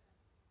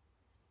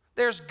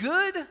 There's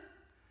good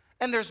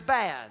and there's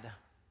bad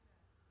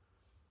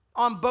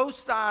on both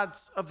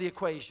sides of the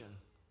equation.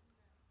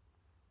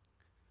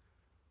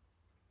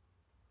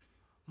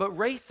 But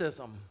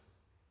racism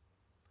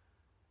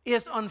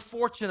is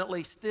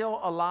unfortunately still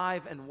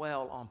alive and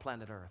well on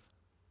planet Earth.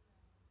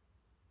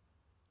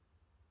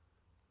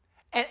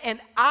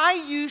 And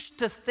I used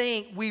to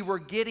think we were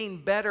getting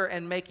better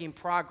and making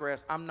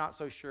progress. I'm not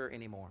so sure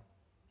anymore.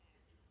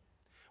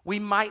 We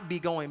might be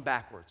going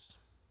backwards.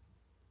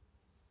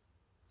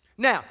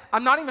 Now,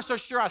 I'm not even so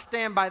sure I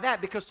stand by that,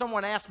 because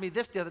someone asked me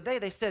this the other day.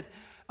 They said,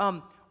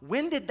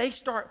 when did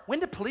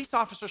police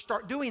officers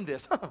start doing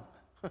this?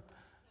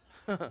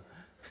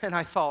 And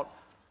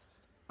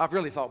I've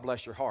really thought,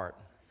 bless your heart.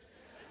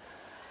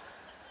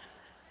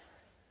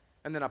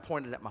 And then I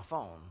pointed at my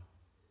phone.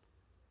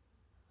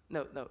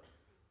 No,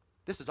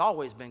 this has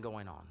always been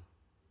going on.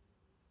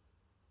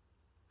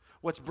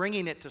 What's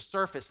bringing it to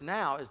surface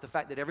now is the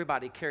fact that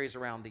everybody carries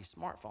around these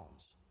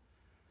smartphones.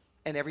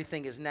 And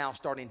everything is now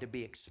starting to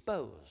be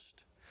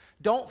exposed.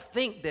 Don't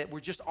think that we're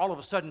just all of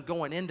a sudden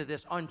going into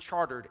this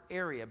uncharted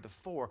area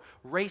before.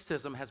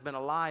 Racism has been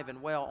alive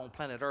and well on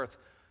planet Earth,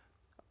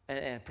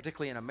 and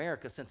particularly in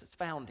America, since its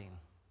founding.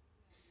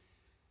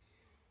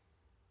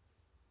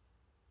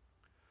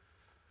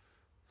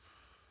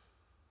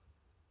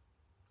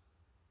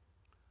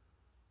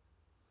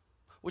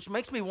 Which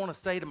makes me want to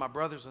say to my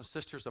brothers and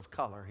sisters of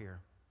color here,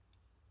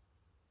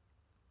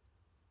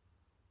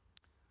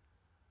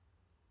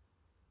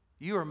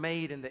 you are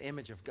made in the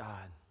image of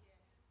God.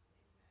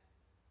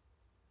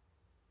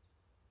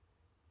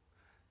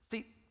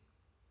 See,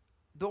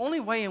 the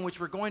only way in which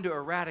we're going to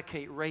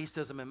eradicate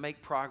racism and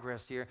make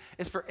progress here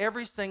is for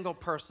every single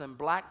person,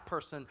 black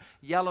person,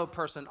 yellow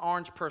person,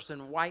 orange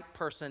person, white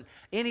person,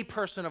 any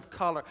person of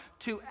color,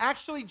 to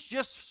actually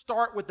just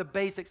start with the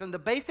basics. And the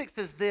basics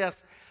is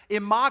this: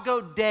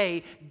 Imago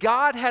Dei,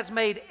 God has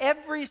made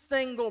every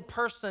single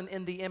person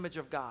in the image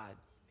of God.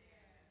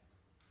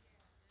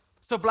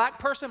 So black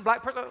person,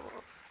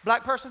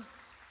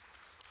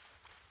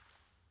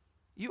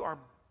 you are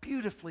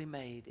beautifully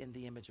made in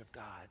the image of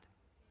God.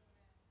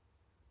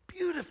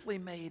 Beautifully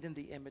made in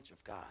the image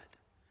of God.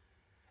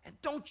 And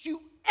don't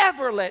you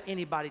ever let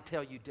anybody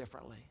tell you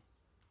differently.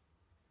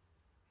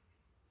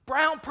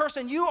 Brown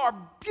person, you are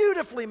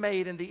beautifully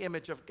made in the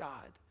image of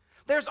God.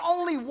 There's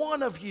only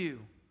one of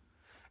you.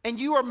 And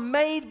you are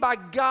made by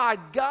God.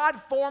 God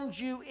formed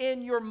you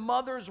in your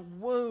mother's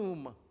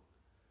womb.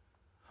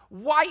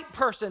 White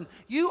person,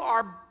 you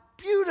are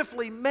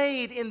beautifully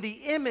made in the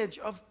image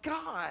of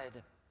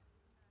God.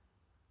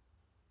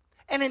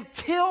 And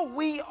until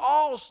we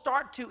all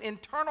start to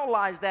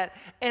internalize that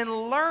and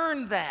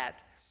learn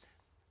that,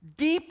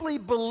 deeply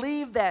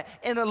believe that,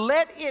 and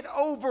let it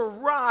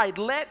override,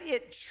 let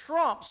it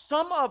trump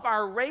some of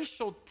our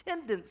racial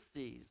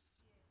tendencies,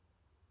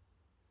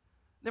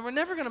 then we're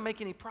never going to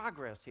make any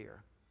progress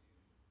here.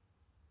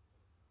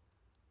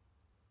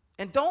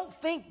 And don't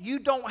think you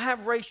don't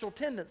have racial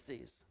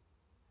tendencies.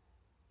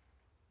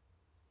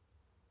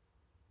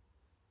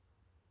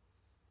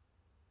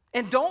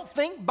 And don't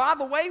think, by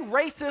the way,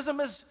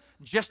 racism is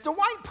just a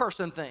white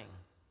person thing.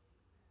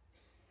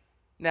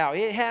 Now,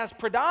 it has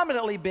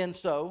predominantly been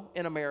so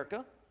in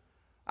America.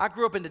 I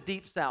grew up in the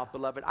Deep South,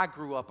 beloved. I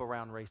grew up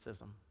around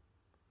racism.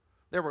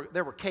 There were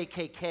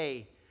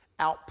KKK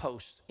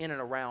outposts in and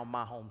around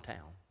my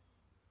hometown.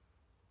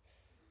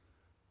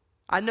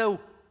 I know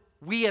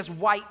we as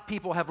white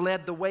people have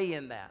led the way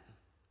in that.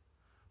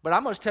 But I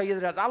must tell you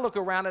that as I look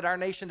around at our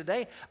nation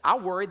today, I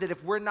worry that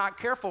if we're not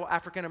careful,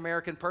 African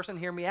American person,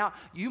 hear me out,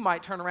 you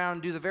might turn around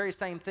and do the very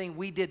same thing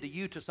we did to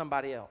you to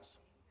somebody else.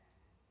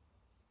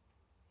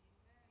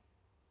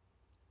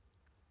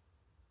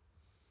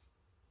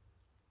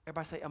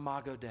 Everybody say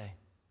Imago Dei.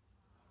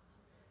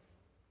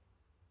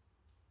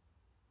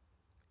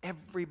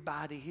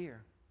 Everybody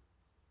here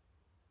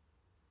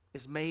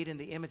is made in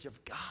the image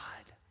of God.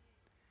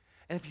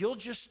 And if you'll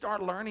just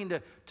start learning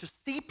to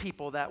see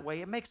people that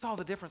way, it makes all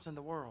the difference in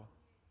the world.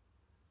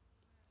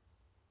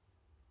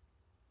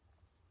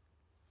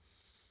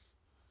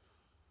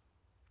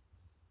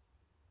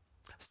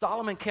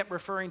 Solomon kept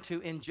referring to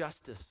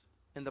injustice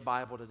in the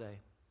Bible today.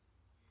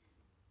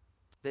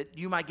 That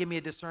you might give me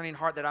a discerning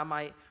heart that I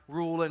might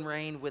rule and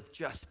reign with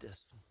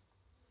justice.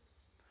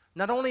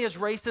 Not only is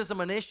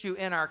racism an issue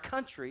in our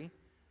country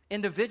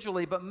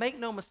individually, but make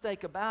no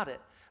mistake about it,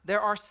 there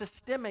are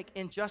systemic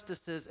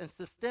injustices and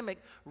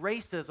systemic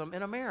racism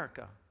in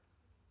America.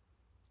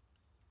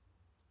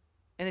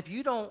 And if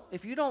you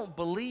don't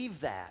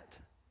believe that,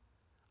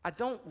 I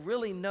don't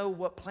really know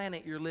what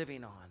planet you're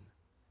living on.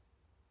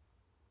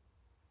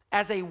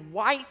 As a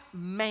white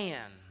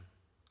man,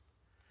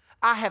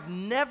 I have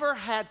never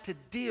had to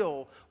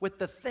deal with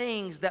the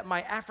things that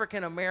my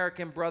African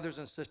American brothers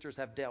and sisters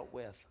have dealt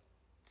with.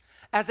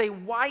 As a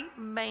white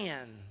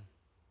man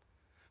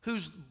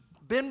who's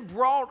been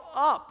brought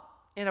up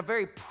in a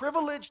very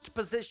privileged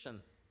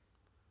position,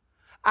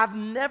 I've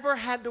never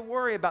had to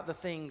worry about the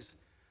things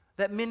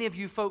that many of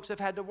you folks have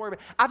had to worry about.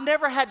 I've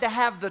never had to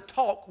have the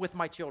talk with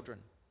my children.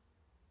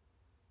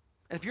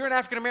 And if you're an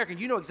African American,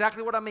 you know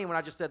exactly what I mean when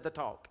I just said the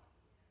talk.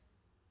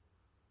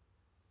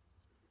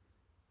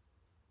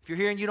 If you're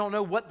here and you don't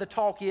know what the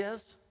talk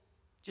is,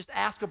 just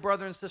ask a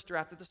brother and sister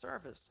after the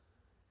service.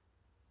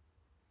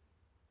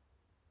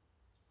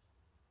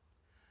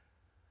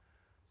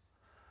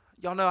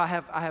 Y'all know I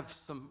have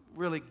some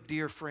really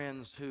dear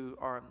friends who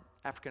are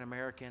African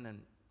American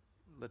and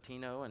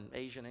Latino and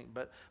Asian,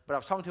 but I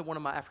was talking to one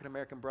of my African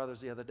American brothers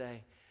the other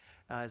day.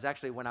 It's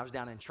actually when I was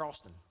down in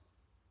Charleston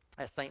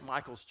at St.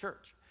 Michael's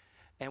Church.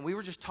 And we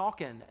were just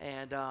talking,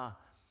 and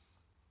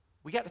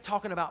we got to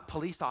talking about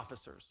police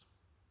officers.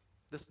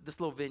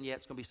 This little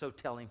vignette's going to be so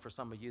telling for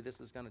some of you.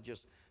 This is going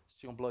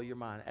to blow your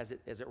mind as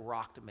it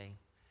rocked me.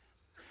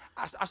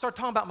 I started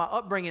talking about my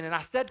upbringing, and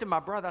I said to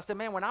my brother, I said,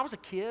 man, when I was a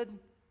kid,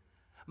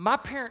 my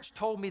parents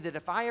told me that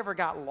if I ever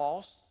got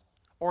lost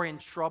or in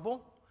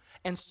trouble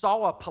and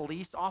saw a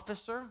police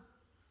officer,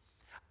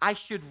 I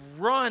should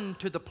run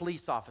to the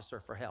police officer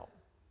for help.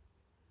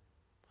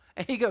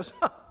 And he goes,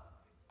 huh.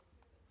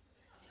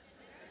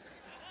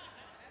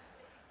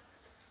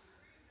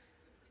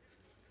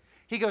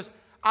 He goes,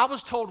 I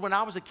was told when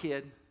I was a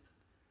kid,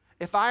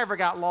 if I ever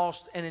got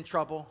lost and in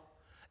trouble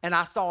and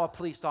I saw a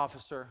police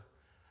officer,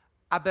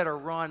 I better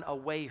run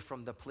away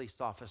from the police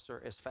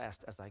officer as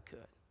fast as I could.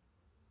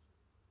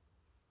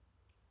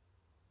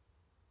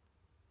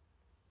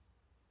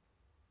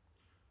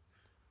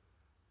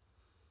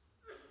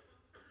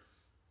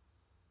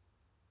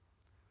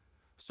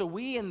 So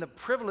we in the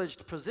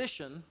privileged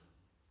position,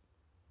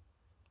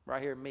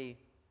 right here, me,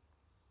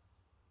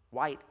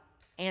 white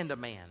and a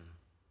man.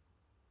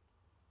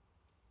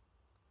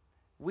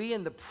 We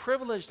in the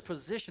privileged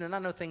position, and I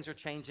know things are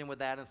changing with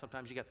that, and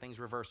sometimes you got things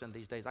reversing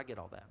these days. I get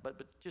all that, but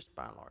just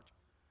by and large,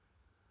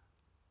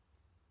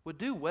 would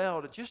do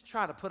well to just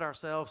try to put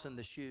ourselves in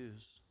the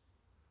shoes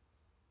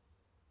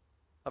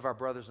of our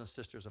brothers and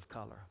sisters of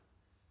color.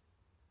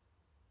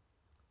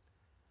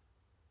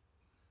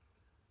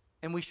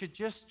 And we should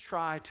just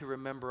try to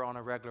remember on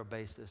a regular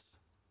basis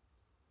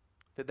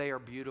that they are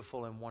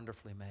beautiful and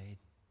wonderfully made,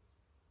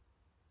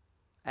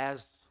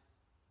 as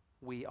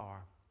we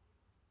are.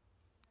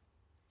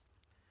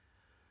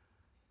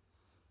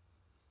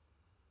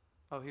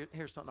 Oh,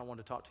 here's something I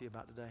wanted to talk to you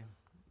about today.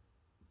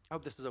 I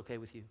hope this is okay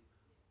with you.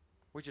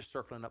 We're just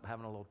circling up,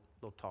 having a little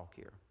talk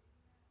here.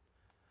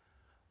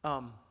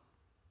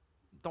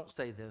 Don't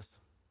say this.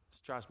 This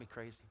drives me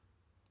crazy.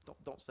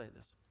 Don't say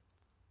this.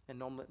 And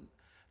normally,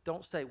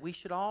 don't say, we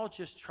should all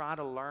just try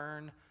to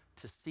learn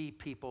to see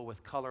people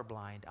with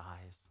colorblind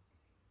eyes.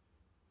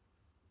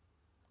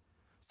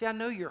 See, I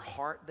know your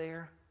heart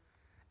there,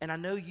 and I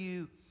know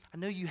you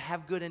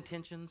have good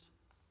intentions,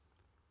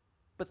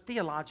 but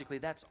theologically,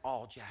 that's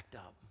all jacked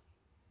up.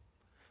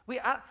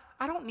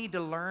 I don't need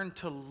to learn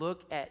to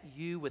look at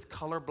you with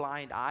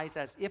colorblind eyes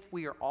as if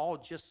we are all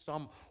just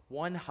some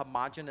one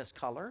homogeneous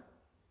color.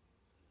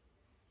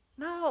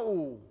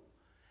 No.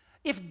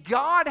 If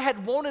God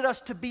had wanted us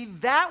to be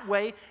that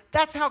way,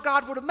 that's how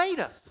God would have made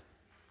us.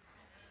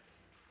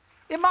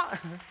 Imago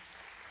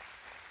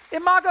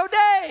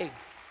Dei.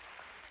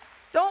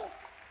 Don't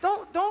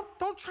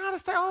try to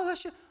say, oh,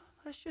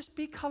 let's just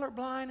be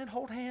colorblind and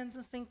hold hands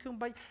and sing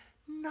Kumbaya.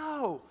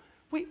 No,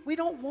 we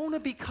don't want to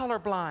be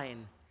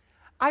colorblind.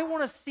 I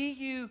want to see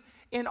you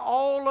in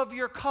all of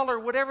your color,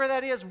 whatever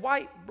that is,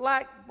 white,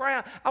 black,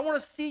 brown. I want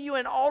to see you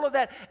in all of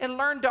that and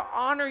learn to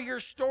honor your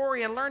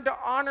story and learn to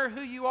honor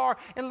who you are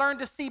and learn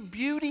to see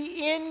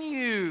beauty in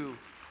you.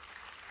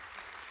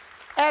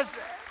 As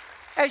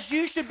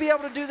you should be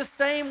able to do the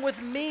same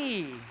with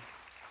me.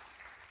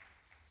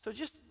 So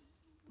just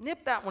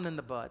nip that one in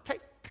the bud.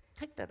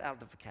 Take that out of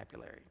the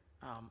vocabulary.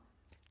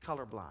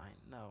 Colorblind,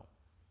 no.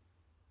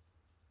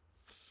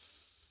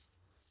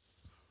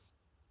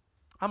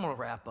 I'm going to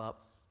wrap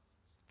up.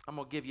 I'm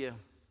going to give you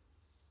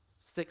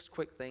 6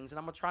 quick things, and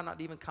I'm going to try not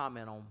to even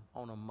comment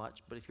on them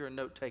much, but if you're a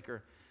note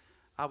taker,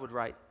 I would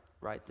write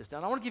this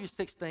down. I want to give you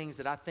 6 things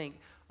that I think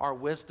are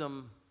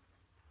wisdom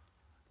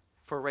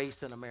for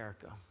race in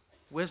America.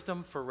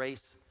 Wisdom for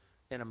race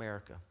in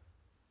America.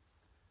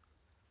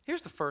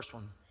 Here's the first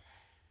one.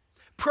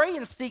 Pray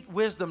and seek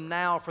wisdom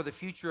now for the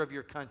future of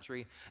your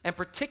country, and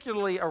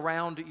particularly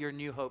around your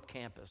New Hope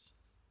campus.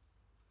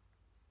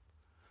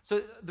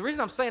 So the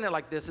reason I'm saying it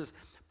like this is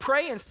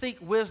pray and seek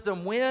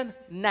wisdom when?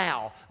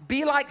 Now.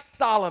 Be like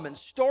Solomon.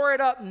 Store it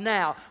up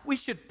now. We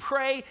should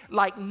pray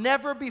like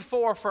never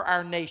before for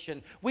our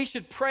nation. We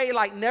should pray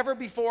like never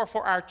before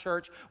for our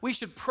church. We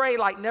should pray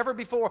like never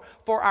before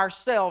for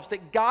ourselves,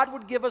 that God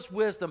would give us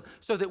wisdom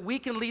so that we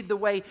can lead the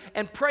way,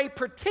 and pray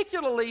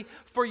particularly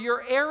for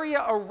your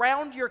area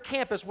around your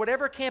campus,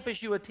 whatever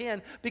campus you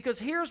attend, because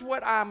here's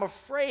what I'm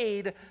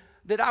afraid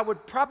that I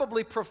would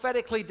probably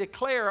prophetically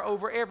declare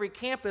over every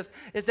campus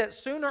is that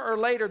sooner or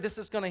later this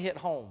is going to hit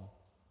home.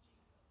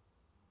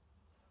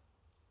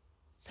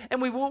 And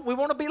we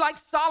want to be like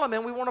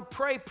Solomon. We want to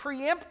pray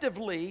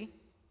preemptively,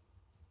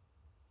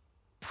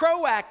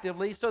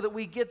 proactively, so that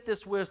we get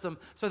this wisdom,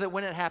 so that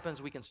when it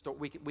happens we can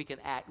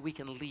act, we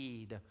can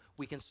lead,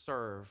 we can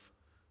serve,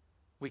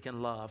 we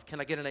can love. Can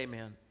I get an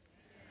amen?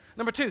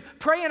 Number 2,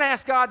 pray and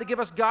ask God to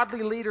give us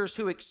godly leaders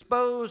who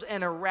expose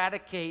and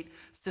eradicate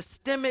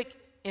systemic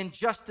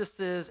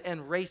injustices and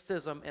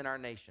racism in our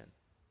nation.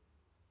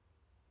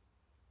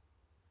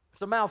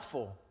 It's a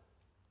mouthful.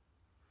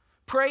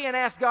 Pray and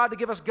ask God to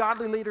give us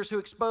godly leaders who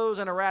expose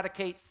and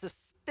eradicate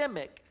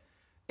systemic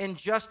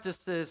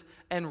injustices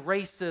and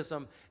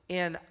racism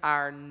in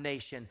our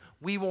nation.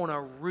 We want to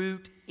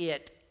root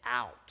it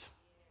out.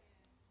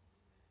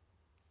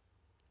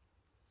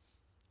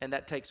 And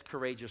that takes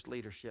courageous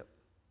leadership.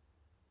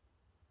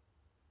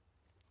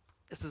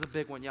 This is a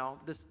big one, y'all.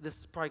 This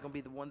is probably going to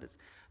be the one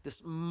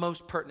that's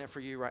most pertinent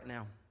for you right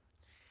now.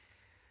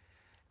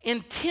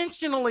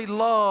 Intentionally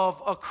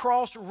love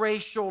across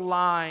racial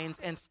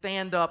lines and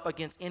stand up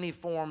against any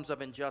forms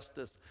of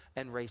injustice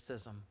and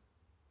racism.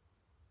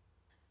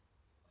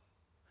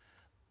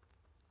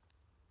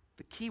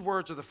 The key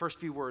words are the first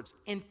few words.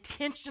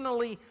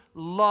 Intentionally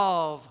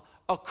love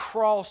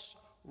across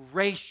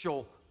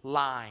racial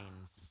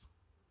lines.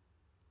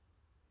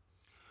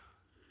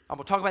 I'm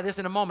going to talk about this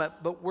in a moment,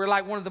 but we're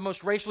like one of the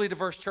most racially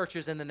diverse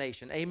churches in the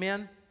nation.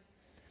 Amen?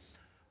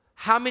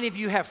 How many of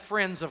you have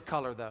friends of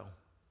color, though?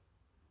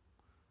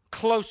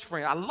 Close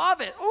friends. I love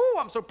it. Oh,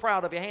 I'm so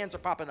proud of you. Hands are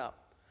popping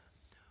up.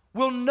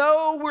 We'll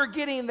know we're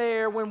getting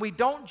there when we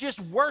don't just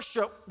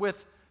worship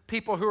with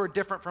people who are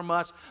different from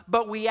us,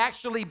 but we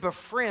actually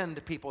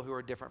befriend people who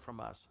are different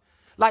from us.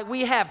 Like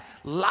we have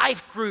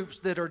life groups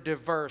that are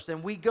diverse,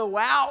 and we go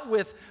out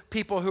with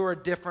people who are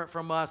different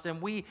from us,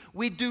 and we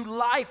do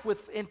life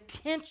with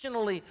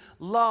intentionally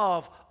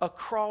love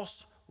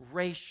across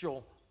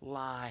racial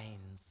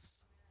lines.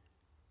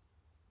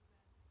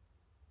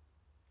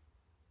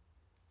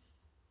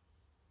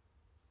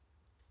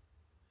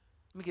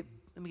 Let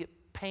me get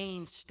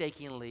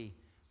painstakingly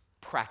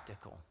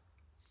practical.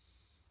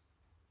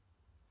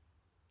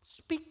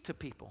 Speak to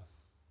people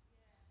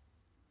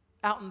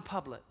out in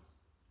public.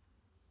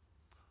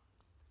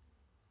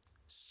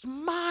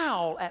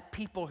 Smile at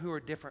people who are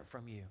different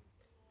from you.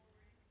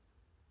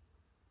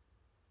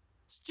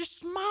 Just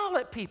smile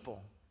at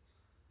people.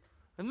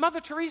 And Mother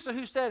Teresa,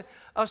 who said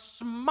a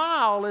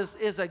smile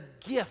is a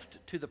gift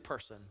to the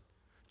person.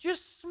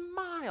 Just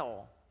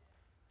smile.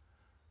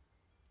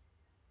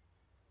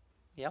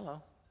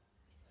 Yellow.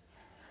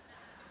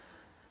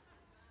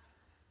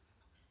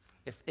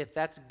 If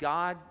that's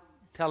God,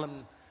 tell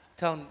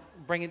him,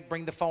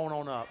 bring the phone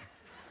on up.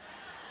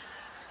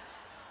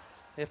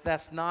 If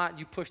that's not,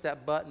 you push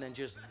that button and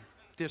just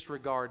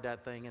disregard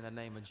that thing in the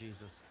name of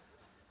Jesus.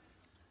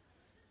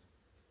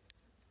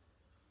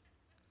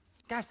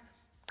 Guys,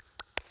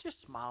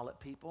 just smile at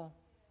people.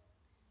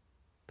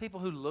 People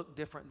who look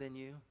different than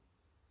you.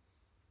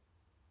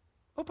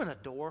 Open a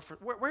door for,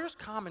 where's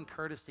common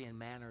courtesy and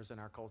manners in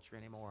our culture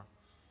anymore?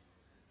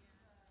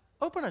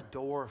 Open a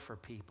door for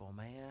people,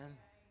 man.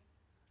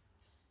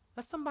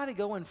 Let somebody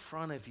go in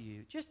front of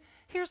you.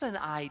 Here's an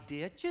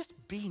idea.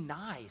 Just be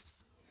nice.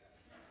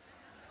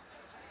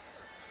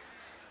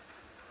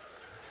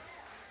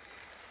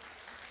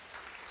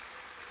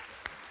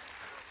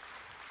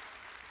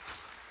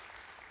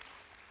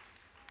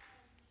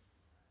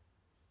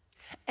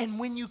 And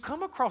when you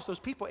come across those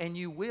people, and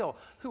you will,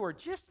 who are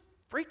just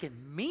freaking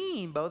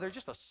mean, Bo, they're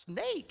just a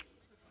snake,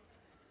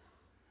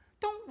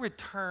 don't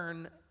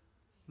return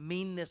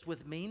meanness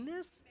with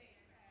meanness.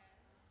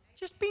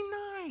 Just be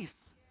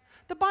nice.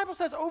 The Bible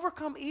says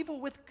overcome evil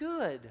with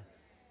good.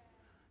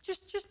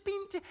 Just be,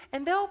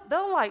 and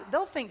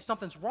they'll think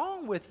something's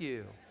wrong with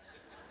you.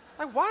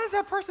 Like, why is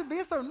that person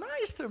being so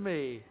nice to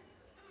me?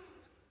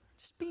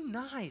 Just be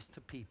nice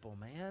to people,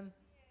 man.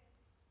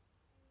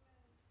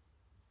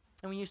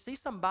 And when you see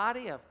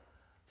somebody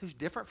who's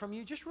different from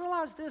you, just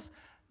realize this.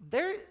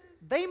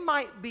 They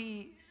might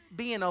be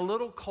being a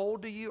little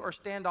cold to you or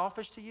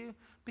standoffish to you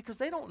because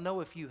they don't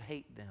know if you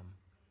hate them.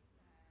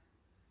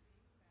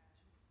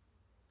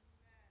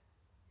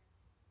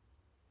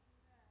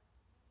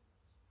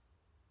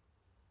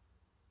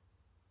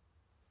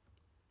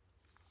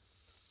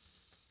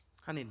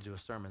 I need to do a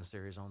sermon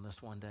series on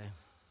this one day.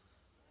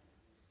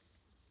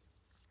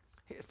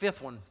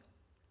 Fourth one.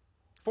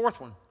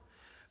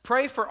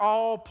 Pray for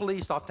all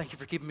police officers. Thank you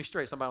for keeping me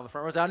straight. Somebody on the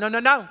front row said,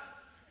 no.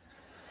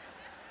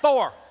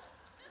 4.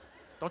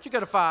 Don't you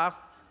go to 5.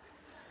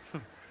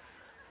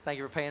 Thank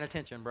you for paying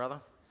attention, brother.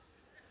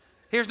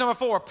 Here's number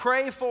 4.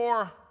 Pray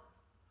for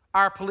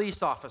our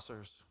police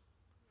officers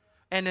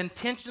and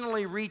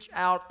intentionally reach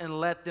out and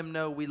let them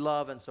know we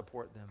love and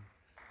support them.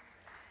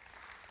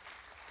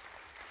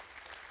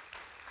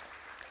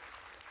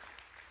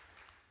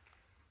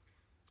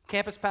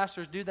 Campus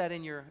pastors, do that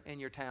in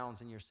your towns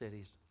and your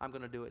cities. I'm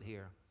going to do it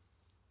here.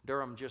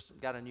 Durham just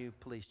got a new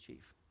police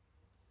chief.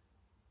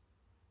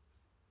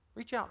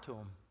 Reach out to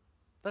them.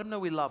 Let them know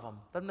we love them.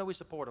 Let them know we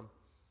support them.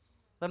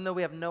 Let them know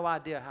we have no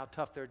idea how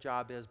tough their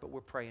job is, but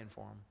we're praying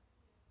for them.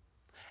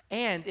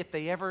 And if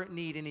they ever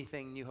need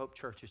anything, New Hope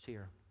Church is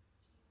here.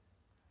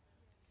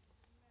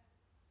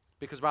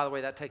 Because, by the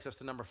way, that takes us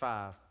to number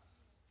 5.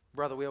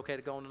 Brother, we okay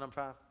to go on to number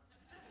 5?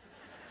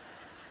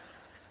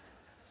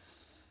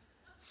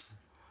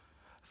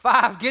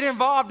 5, get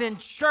involved in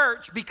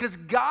church because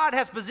God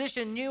has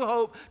positioned New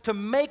Hope to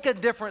make a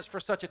difference for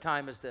such a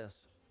time as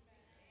this.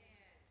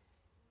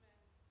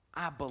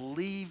 I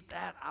believe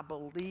that. I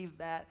believe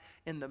that.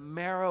 In the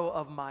marrow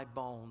of my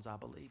bones, I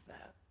believe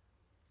that.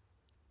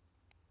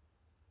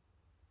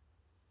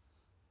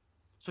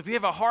 So if you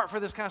have a heart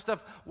for this kind of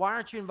stuff, why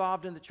aren't you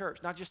involved in the church?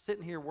 Not just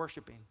sitting here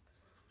worshiping.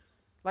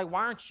 Like,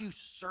 why aren't you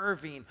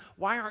serving?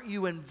 Why aren't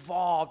you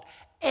involved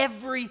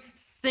every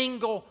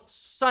single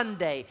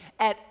Sunday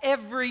at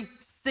every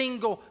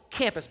single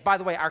campus? By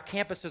the way, our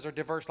campuses are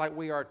diverse like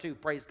we are too,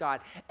 praise God.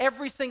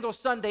 Every single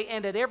Sunday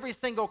and at every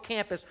single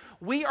campus,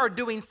 we are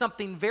doing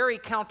something very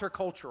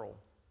countercultural.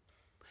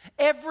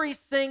 Every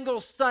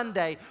single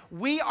Sunday,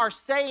 we are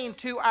saying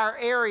to our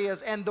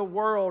areas and the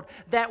world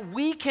that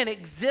we can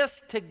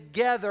exist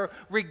together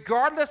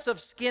regardless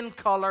of skin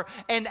color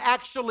and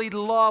actually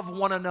love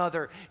one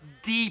another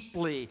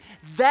deeply.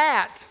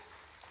 That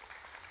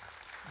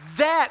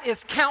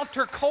is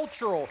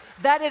countercultural.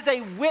 That is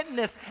a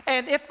witness.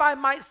 And if I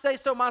might say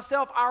so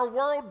myself, our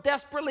world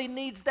desperately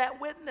needs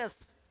that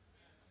witness.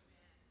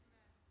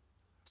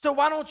 So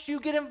why don't you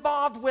get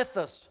involved with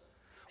us?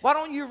 Why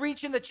don't you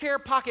reach in the chair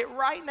pocket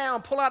right now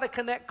and pull out a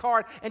Connect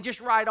card and just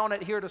write on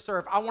it, here to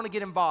serve. I want to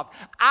get involved.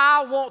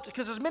 I want to,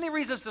 because there's many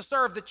reasons to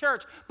serve the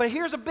church, but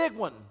here's a big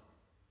one.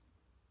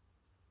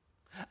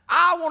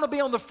 I want to be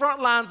on the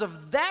front lines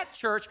of that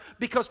church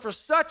because for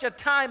such a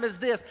time as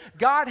this,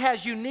 God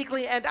has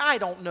uniquely, and I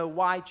don't know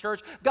why,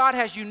 church, God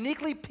has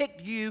uniquely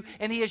picked you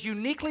and He has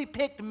uniquely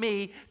picked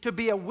me to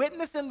be a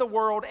witness in the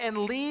world and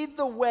lead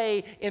the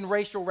way in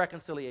racial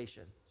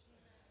reconciliation.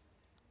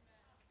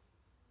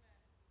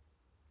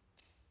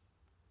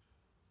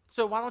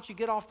 So why don't you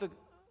get off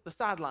the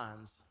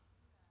sidelines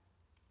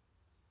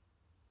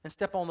and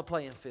step on the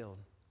playing field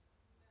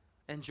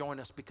and join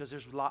us because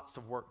there's lots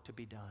of work to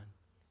be done.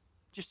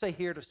 Just say,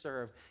 here to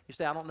serve. You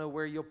say, I don't know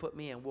where you'll put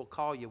me in. We'll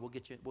call you. We'll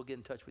get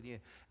in touch with you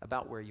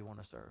about where you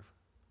want to serve.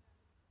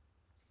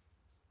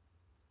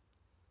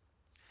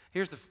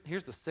 Here's the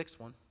 6th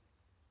one,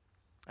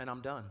 and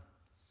I'm done.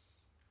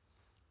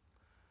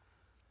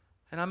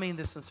 And I mean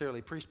this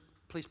sincerely. Please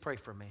pray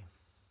for me.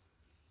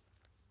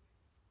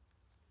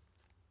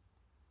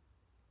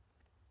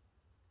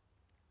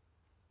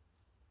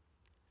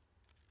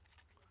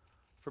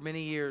 For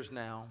many years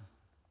now,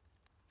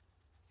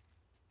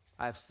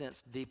 I've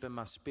sensed deep in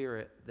my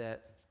spirit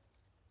that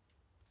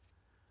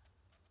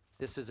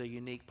this is a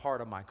unique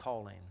part of my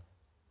calling.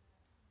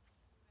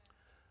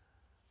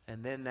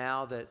 And then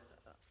now that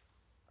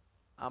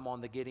I'm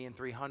on the Gideon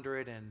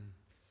 300, and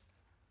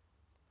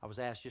I was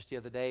asked just the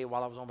other day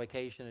while I was on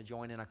vacation to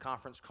join in a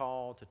conference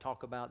call to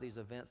talk about these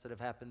events that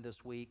have happened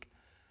this week.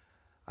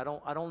 I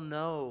don't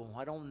know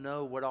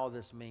what all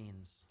this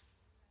means.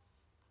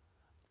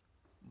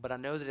 But I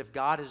know that if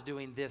God is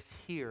doing this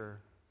here,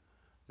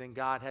 then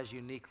God has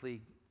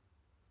uniquely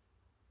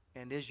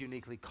and is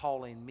uniquely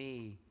calling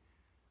me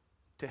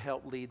to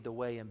help lead the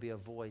way and be a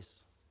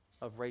voice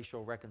of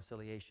racial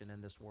reconciliation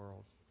in this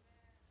world.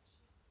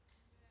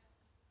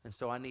 And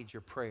so I need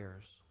your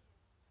prayers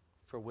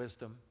for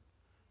wisdom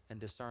and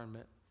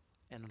discernment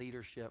and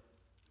leadership.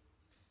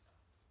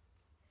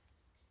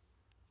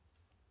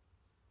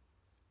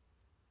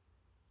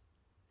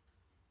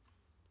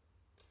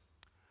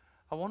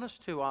 I want us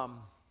to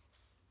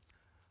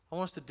I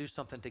want us to do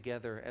something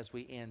together as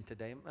we end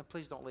today. And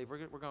please don't leave.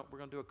 We're going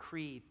to do a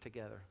creed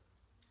together.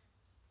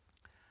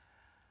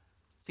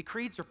 See,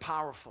 creeds are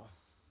powerful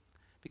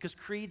because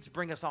creeds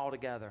bring us all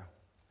together.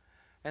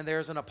 And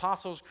there's an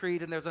Apostles'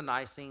 Creed and there's a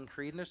Nicene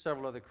Creed and there's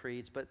several other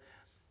creeds. But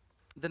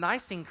the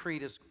Nicene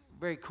Creed is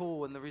very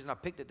cool, and the reason I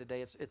picked it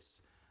today,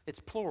 it's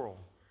plural.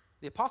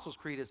 The Apostles'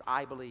 Creed is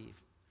I believe.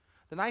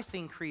 The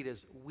Nicene Creed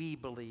is we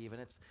believe.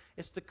 And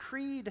it's the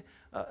creed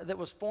that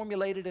was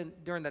formulated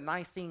during the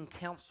Nicene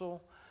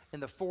Council in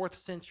the 4th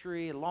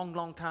century, a long,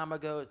 long time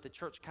ago. The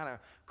church kind of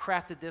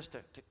crafted this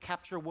to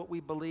capture what we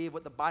believe,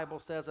 what the Bible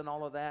says and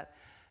all of that.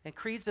 And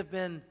creeds have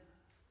been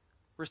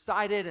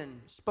recited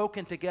and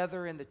spoken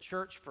together in the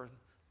church for,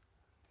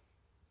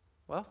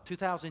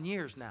 2,000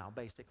 years now,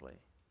 basically.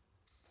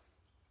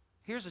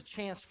 Here's a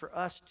chance for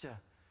us to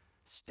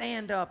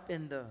stand up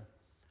in the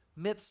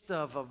midst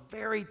of a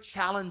very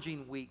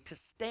challenging week, to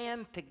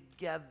stand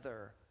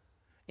together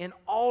in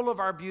all of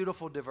our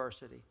beautiful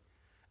diversity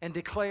and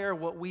declare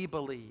what we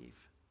believe.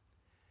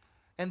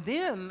 And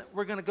then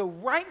we're going to go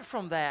right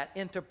from that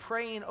into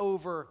praying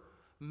over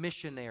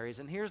missionaries.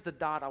 And here's the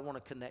dot I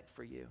want to connect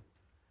for you.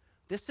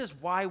 This is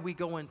why we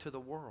go into the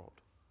world.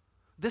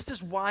 This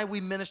is why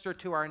we minister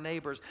to our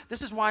neighbors.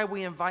 This is why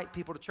we invite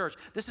people to church.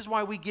 This is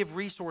why we give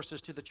resources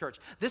to the church.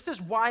 This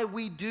is why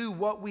we do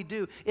what we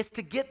do. It's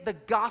to get the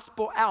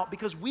gospel out,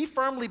 because we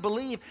firmly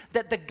believe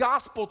that the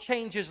gospel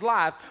changes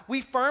lives. We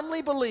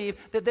firmly believe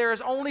that there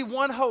is only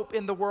one hope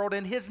in the world,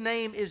 and his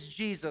name is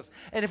Jesus.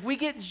 And if we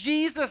get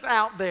Jesus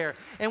out there,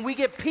 and we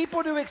get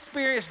people to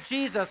experience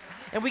Jesus,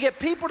 and we get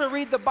people to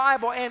read the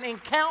Bible and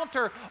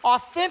encounter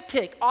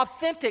authentic,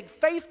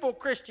 faithful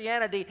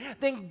Christianity,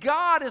 then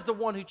God is the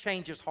one who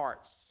changes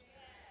hearts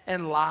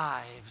and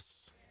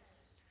lives.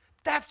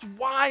 That's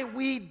why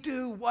we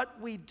do what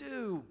we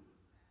do.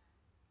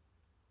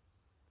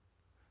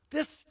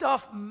 This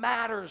stuff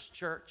matters,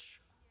 church.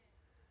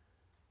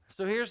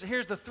 So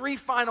here's the 3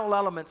 final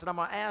elements, and I'm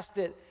going to ask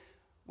that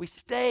we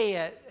stay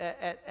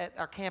at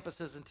our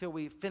campuses until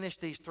we finish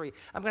these 3.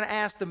 I'm going to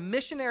ask the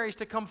missionaries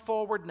to come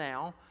forward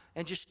now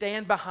and just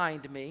stand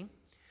behind me.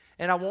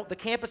 And I want the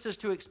campuses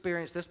to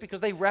experience this because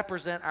they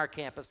represent our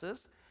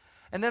campuses.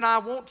 And then I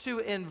want to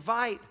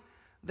invite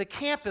the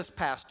campus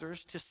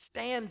pastors to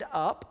stand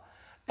up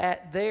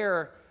at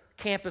their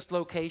campus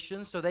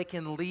locations so they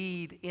can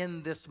lead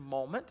in this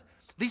moment.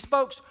 These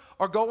folks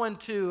are going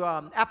to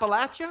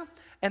Appalachia,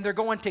 and they're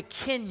going to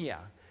Kenya.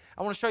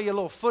 I want to show you a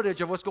little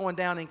footage of what's going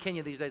down in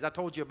Kenya these days. I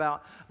told you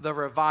about the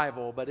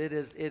revival, but it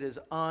is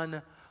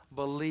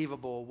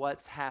unbelievable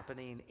what's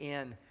happening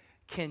in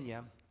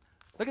Kenya.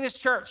 Look at this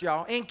church,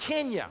 y'all, in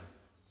Kenya.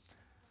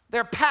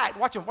 They're packed.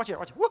 Watch them.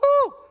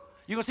 Woohoo!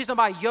 You're going to see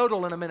somebody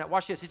yodel in a minute.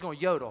 Watch this. He's going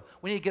to yodel.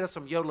 We need to get us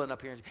some yodeling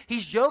up here.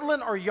 He's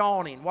yodeling or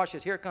yawning. Watch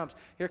this. Here it comes.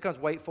 Here it comes.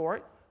 Wait for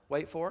it.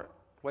 Wait for it.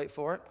 Wait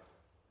for it.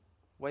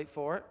 Wait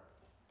for it.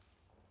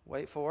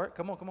 Wait for it.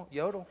 Come on.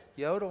 Yodel.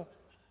 Yodel.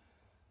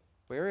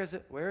 Where is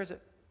it? Where is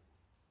it?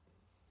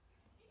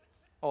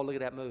 Oh, look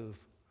at that move.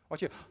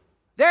 Watch it.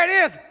 There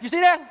it is. You see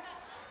that?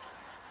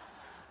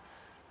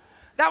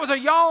 That was a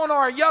yawn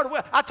or a yodel.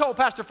 I told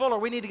Pastor Fuller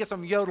we need to get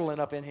some yodeling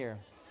up in here.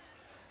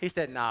 He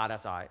said, nah,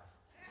 that's all right.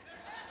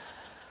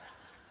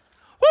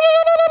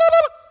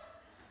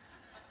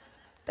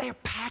 They are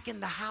packing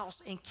the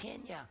house in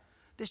Kenya.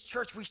 This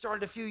church we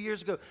started a few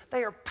years ago,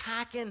 they are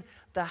packing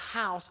the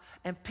house,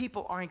 and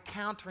people are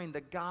encountering the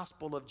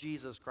gospel of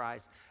Jesus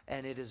Christ,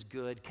 and it is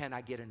good. Can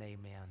I get an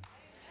amen?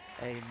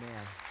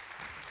 Amen.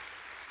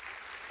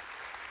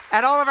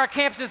 At all of our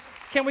campuses,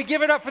 can we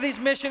give it up for these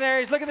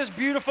missionaries? Look at this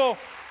beautiful,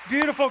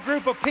 beautiful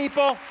group of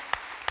people.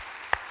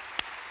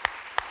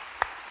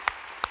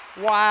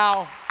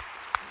 Wow.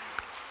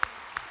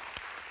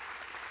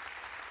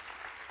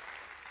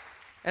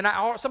 And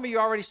some of you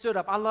already stood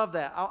up. I love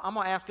that. I'm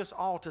going to ask us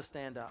all to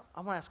stand up.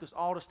 I'm going to ask us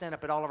all to stand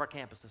up at all of our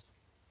campuses.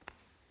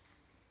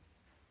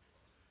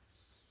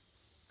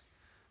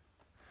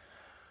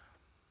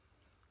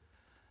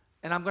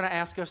 And I'm going to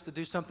ask us to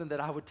do something that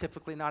I would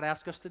typically not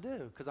ask us to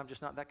do, because I'm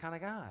just not that kind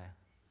of guy.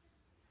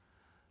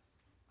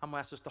 I'm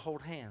going to ask us to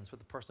hold hands with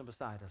the person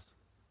beside us.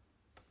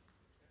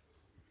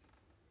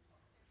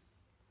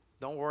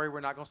 Don't worry,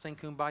 we're not going to sing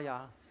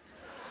Kumbaya.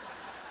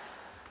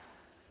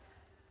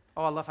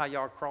 Oh, I love how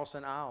y'all are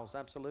crossing aisles.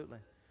 Absolutely.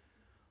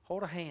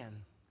 Hold a hand.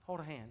 Hold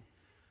a hand.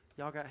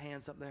 Y'all got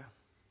hands up there?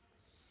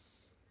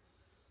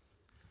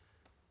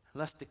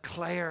 Let's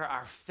declare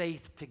our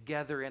faith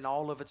together in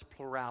all of its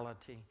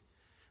plurality.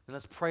 And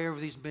let's pray over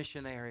these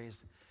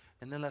missionaries.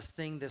 And then let's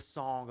sing this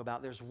song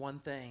about there's one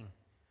thing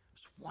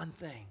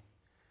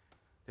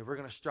that we're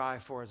going to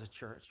strive for as a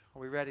church. Are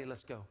we ready?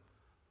 Let's go.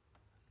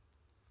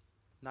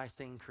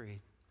 Nicene Creed.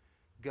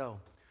 Go.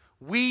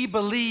 We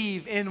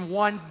believe in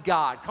one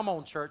God. Come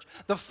on, church.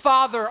 The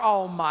Father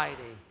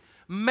Almighty,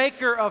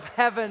 maker of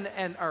heaven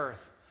and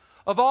earth,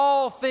 of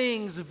all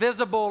things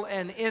visible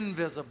and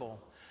invisible,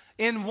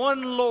 in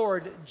one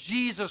Lord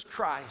Jesus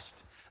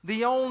Christ,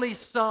 the only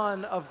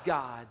Son of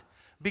God,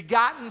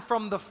 begotten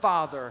from the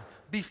Father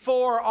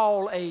before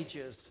all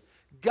ages,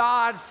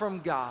 God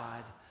from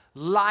God,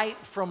 light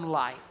from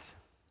light,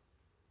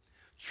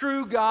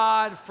 true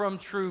God from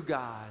true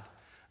God,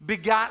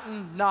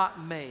 begotten,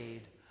 not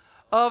made,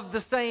 of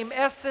the same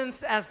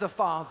essence as the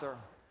Father.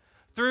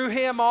 Through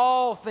him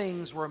all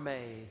things were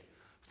made,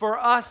 for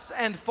us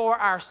and for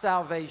our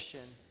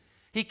salvation.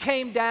 He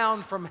came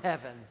down from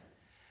heaven.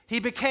 He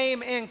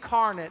became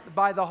incarnate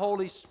by the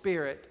Holy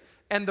Spirit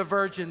and the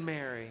Virgin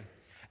Mary,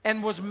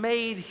 and was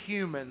made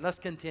human. Let's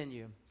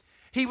continue.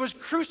 He was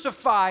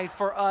crucified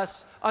for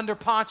us under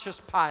Pontius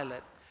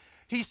Pilate.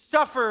 He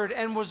suffered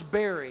and was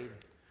buried.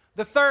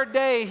 The third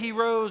day he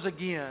rose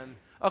again,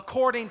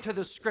 according to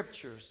the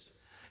Scriptures.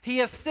 He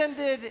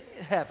ascended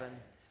heaven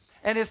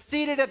and is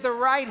seated at the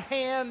right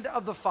hand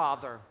of the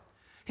Father.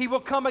 He will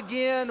come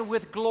again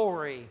with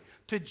glory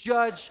to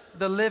judge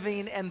the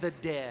living and the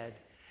dead.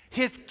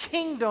 His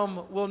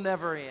kingdom will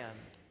never end.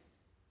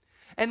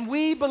 And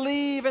we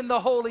believe in the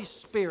Holy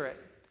Spirit,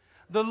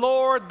 the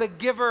Lord, the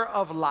giver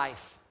of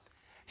life.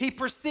 He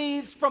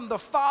proceeds from the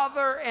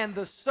Father and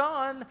the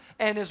Son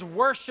and is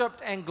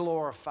worshiped and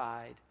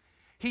glorified.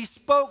 He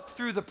spoke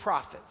through the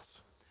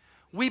prophets.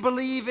 We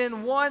believe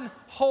in one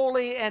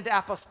holy and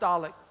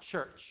apostolic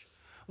church.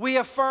 We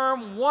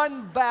affirm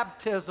one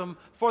baptism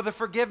for the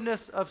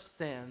forgiveness of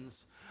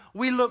sins.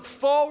 We look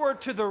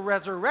forward to the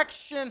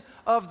resurrection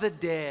of the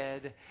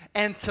dead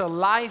and to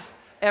life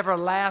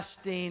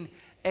everlasting.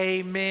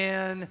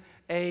 Amen,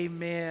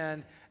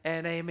 amen,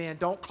 and amen.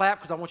 Don't clap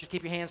because I want you to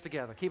keep your hands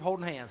together. Keep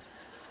holding hands.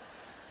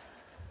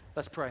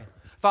 Let's pray.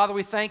 Father,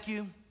 we thank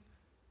you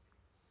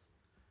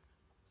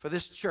for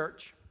this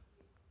church,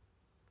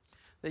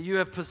 that you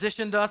have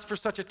positioned us for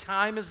such a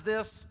time as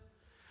this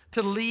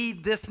to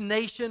lead this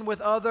nation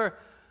with other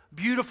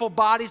beautiful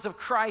bodies of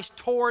Christ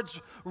towards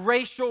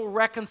racial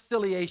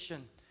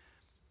reconciliation.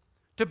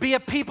 To be a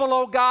people,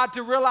 oh God,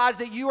 to realize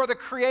that you are the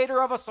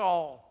creator of us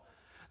all,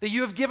 that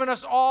you have given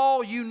us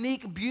all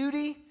unique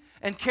beauty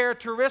and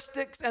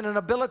characteristics and an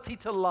ability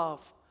to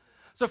love.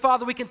 So,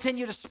 Father, we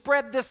continue to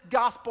spread this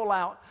gospel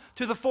out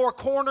to the four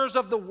corners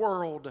of the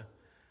world.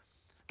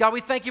 God,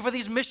 we thank you for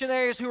these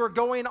missionaries who are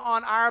going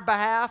on our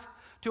behalf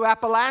to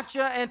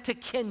Appalachia and to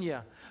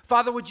Kenya.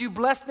 Father, would you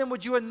bless them?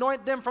 Would you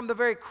anoint them from the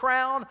very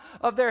crown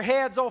of their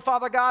heads, oh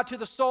Father God, to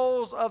the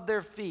soles of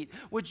their feet?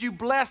 Would you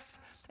bless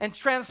and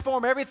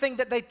transform everything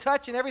that they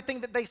touch and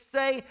everything that they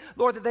say,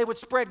 Lord, that they would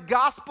spread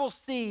gospel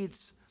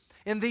seeds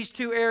in these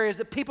two areas,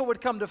 that people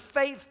would come to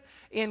faith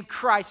in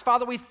Christ.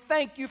 Father, we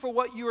thank you for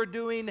what you are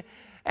doing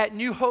at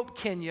New Hope,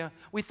 Kenya.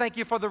 We thank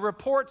you for the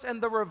reports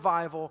and the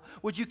revival.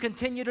 Would you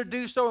continue to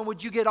do so, and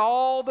would you get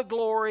all the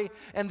glory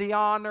and the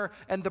honor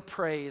and the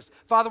praise?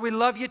 Father, we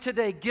love you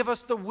today. Give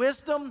us the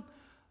wisdom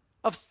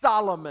of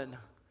Solomon.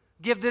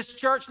 Give this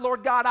church,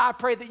 Lord God, I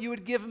pray that you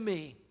would give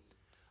me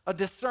a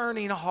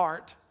discerning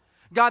heart.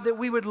 God, that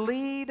we would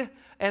lead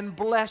and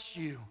bless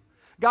you.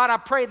 God, I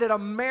pray that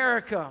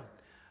America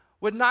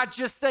would not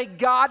just say,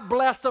 God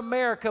bless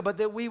America, but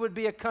that we would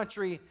be a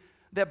country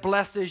that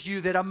blesses you,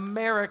 that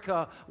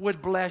America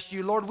would bless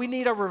you. Lord, we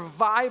need a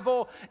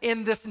revival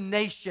in this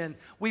nation.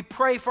 We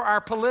pray for our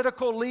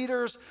political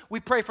leaders. We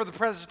pray for the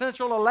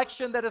presidential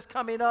election that is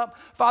coming up.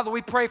 Father,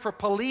 we pray for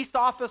police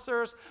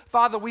officers.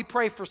 Father, we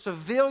pray for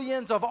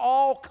civilians of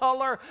all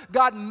color.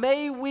 God,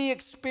 may we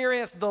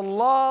experience the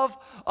love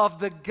of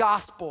the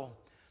gospel.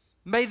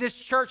 May this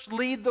church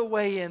lead the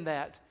way in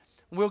that.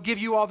 We'll give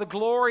you all the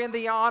glory and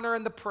the honor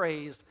and the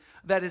praise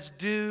that is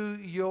due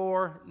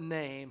your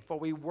name. For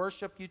we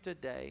worship you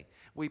today.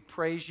 We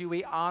praise you.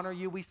 We honor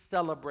you. We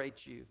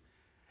celebrate you.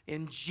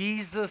 In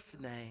Jesus'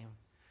 name.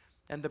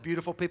 And the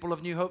beautiful people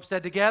of New Hope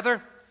said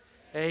together,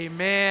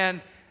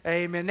 amen.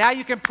 Amen. Now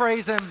you can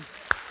praise him.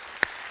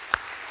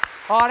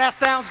 Oh, that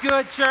sounds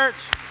good, church.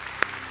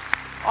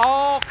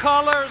 All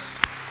colors.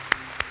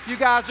 You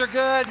guys are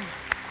good.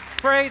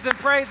 Praise him,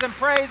 praise him,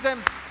 praise him.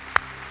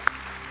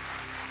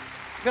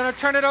 Going to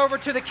turn it over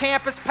to the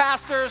campus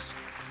pastors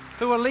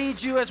who will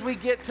lead you as we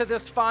get to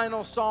this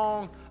final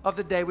song of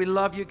the day. We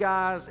love you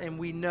guys, and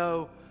we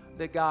know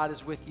that God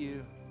is with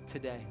you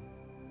today.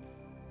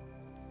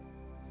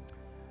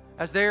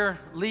 As they're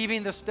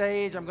leaving the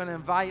stage, I'm going to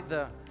invite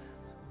the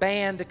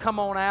band to come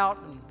on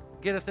out and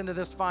get us into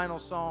this final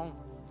song.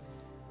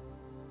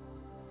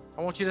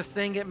 I want you to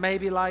sing it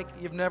maybe like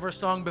you've never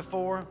sung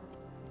before.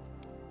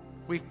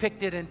 We've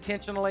picked it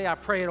intentionally. I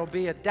pray it'll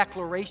be a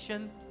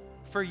declaration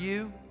for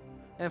you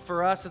and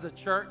for us as a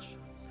church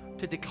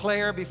to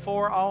declare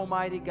before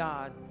Almighty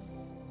God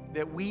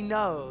that we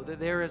know that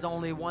there is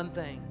only one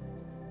thing,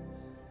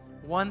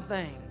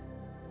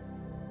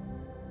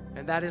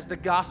 and that is the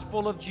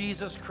gospel of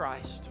Jesus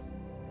Christ,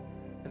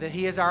 and that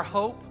He is our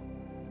hope,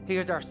 He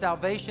is our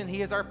salvation,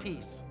 He is our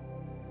peace,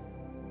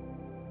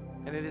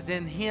 and it is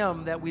in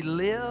Him that we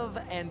live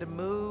and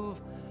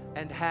move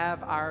and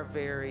have our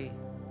very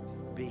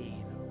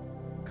being.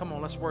 Come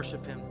on, let's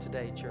worship Him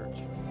today, church.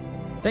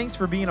 Thanks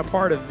for being a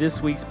part of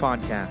this week's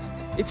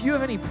podcast. If you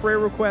have any prayer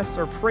requests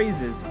or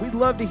praises, we'd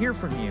love to hear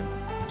from you.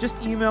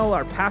 Just email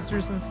our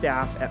pastors and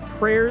staff at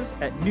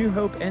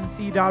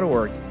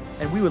prayers@newhopenc.org,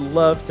 and we would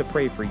love to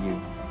pray for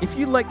you. If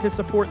you'd like to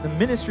support the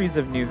ministries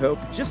of New Hope,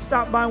 just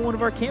stop by one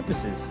of our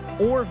campuses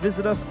or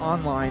visit us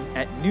online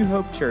at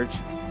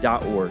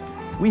newhopechurch.org.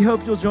 We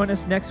hope you'll join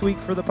us next week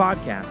for the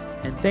podcast,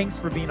 and thanks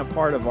for being a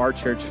part of our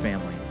church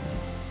family.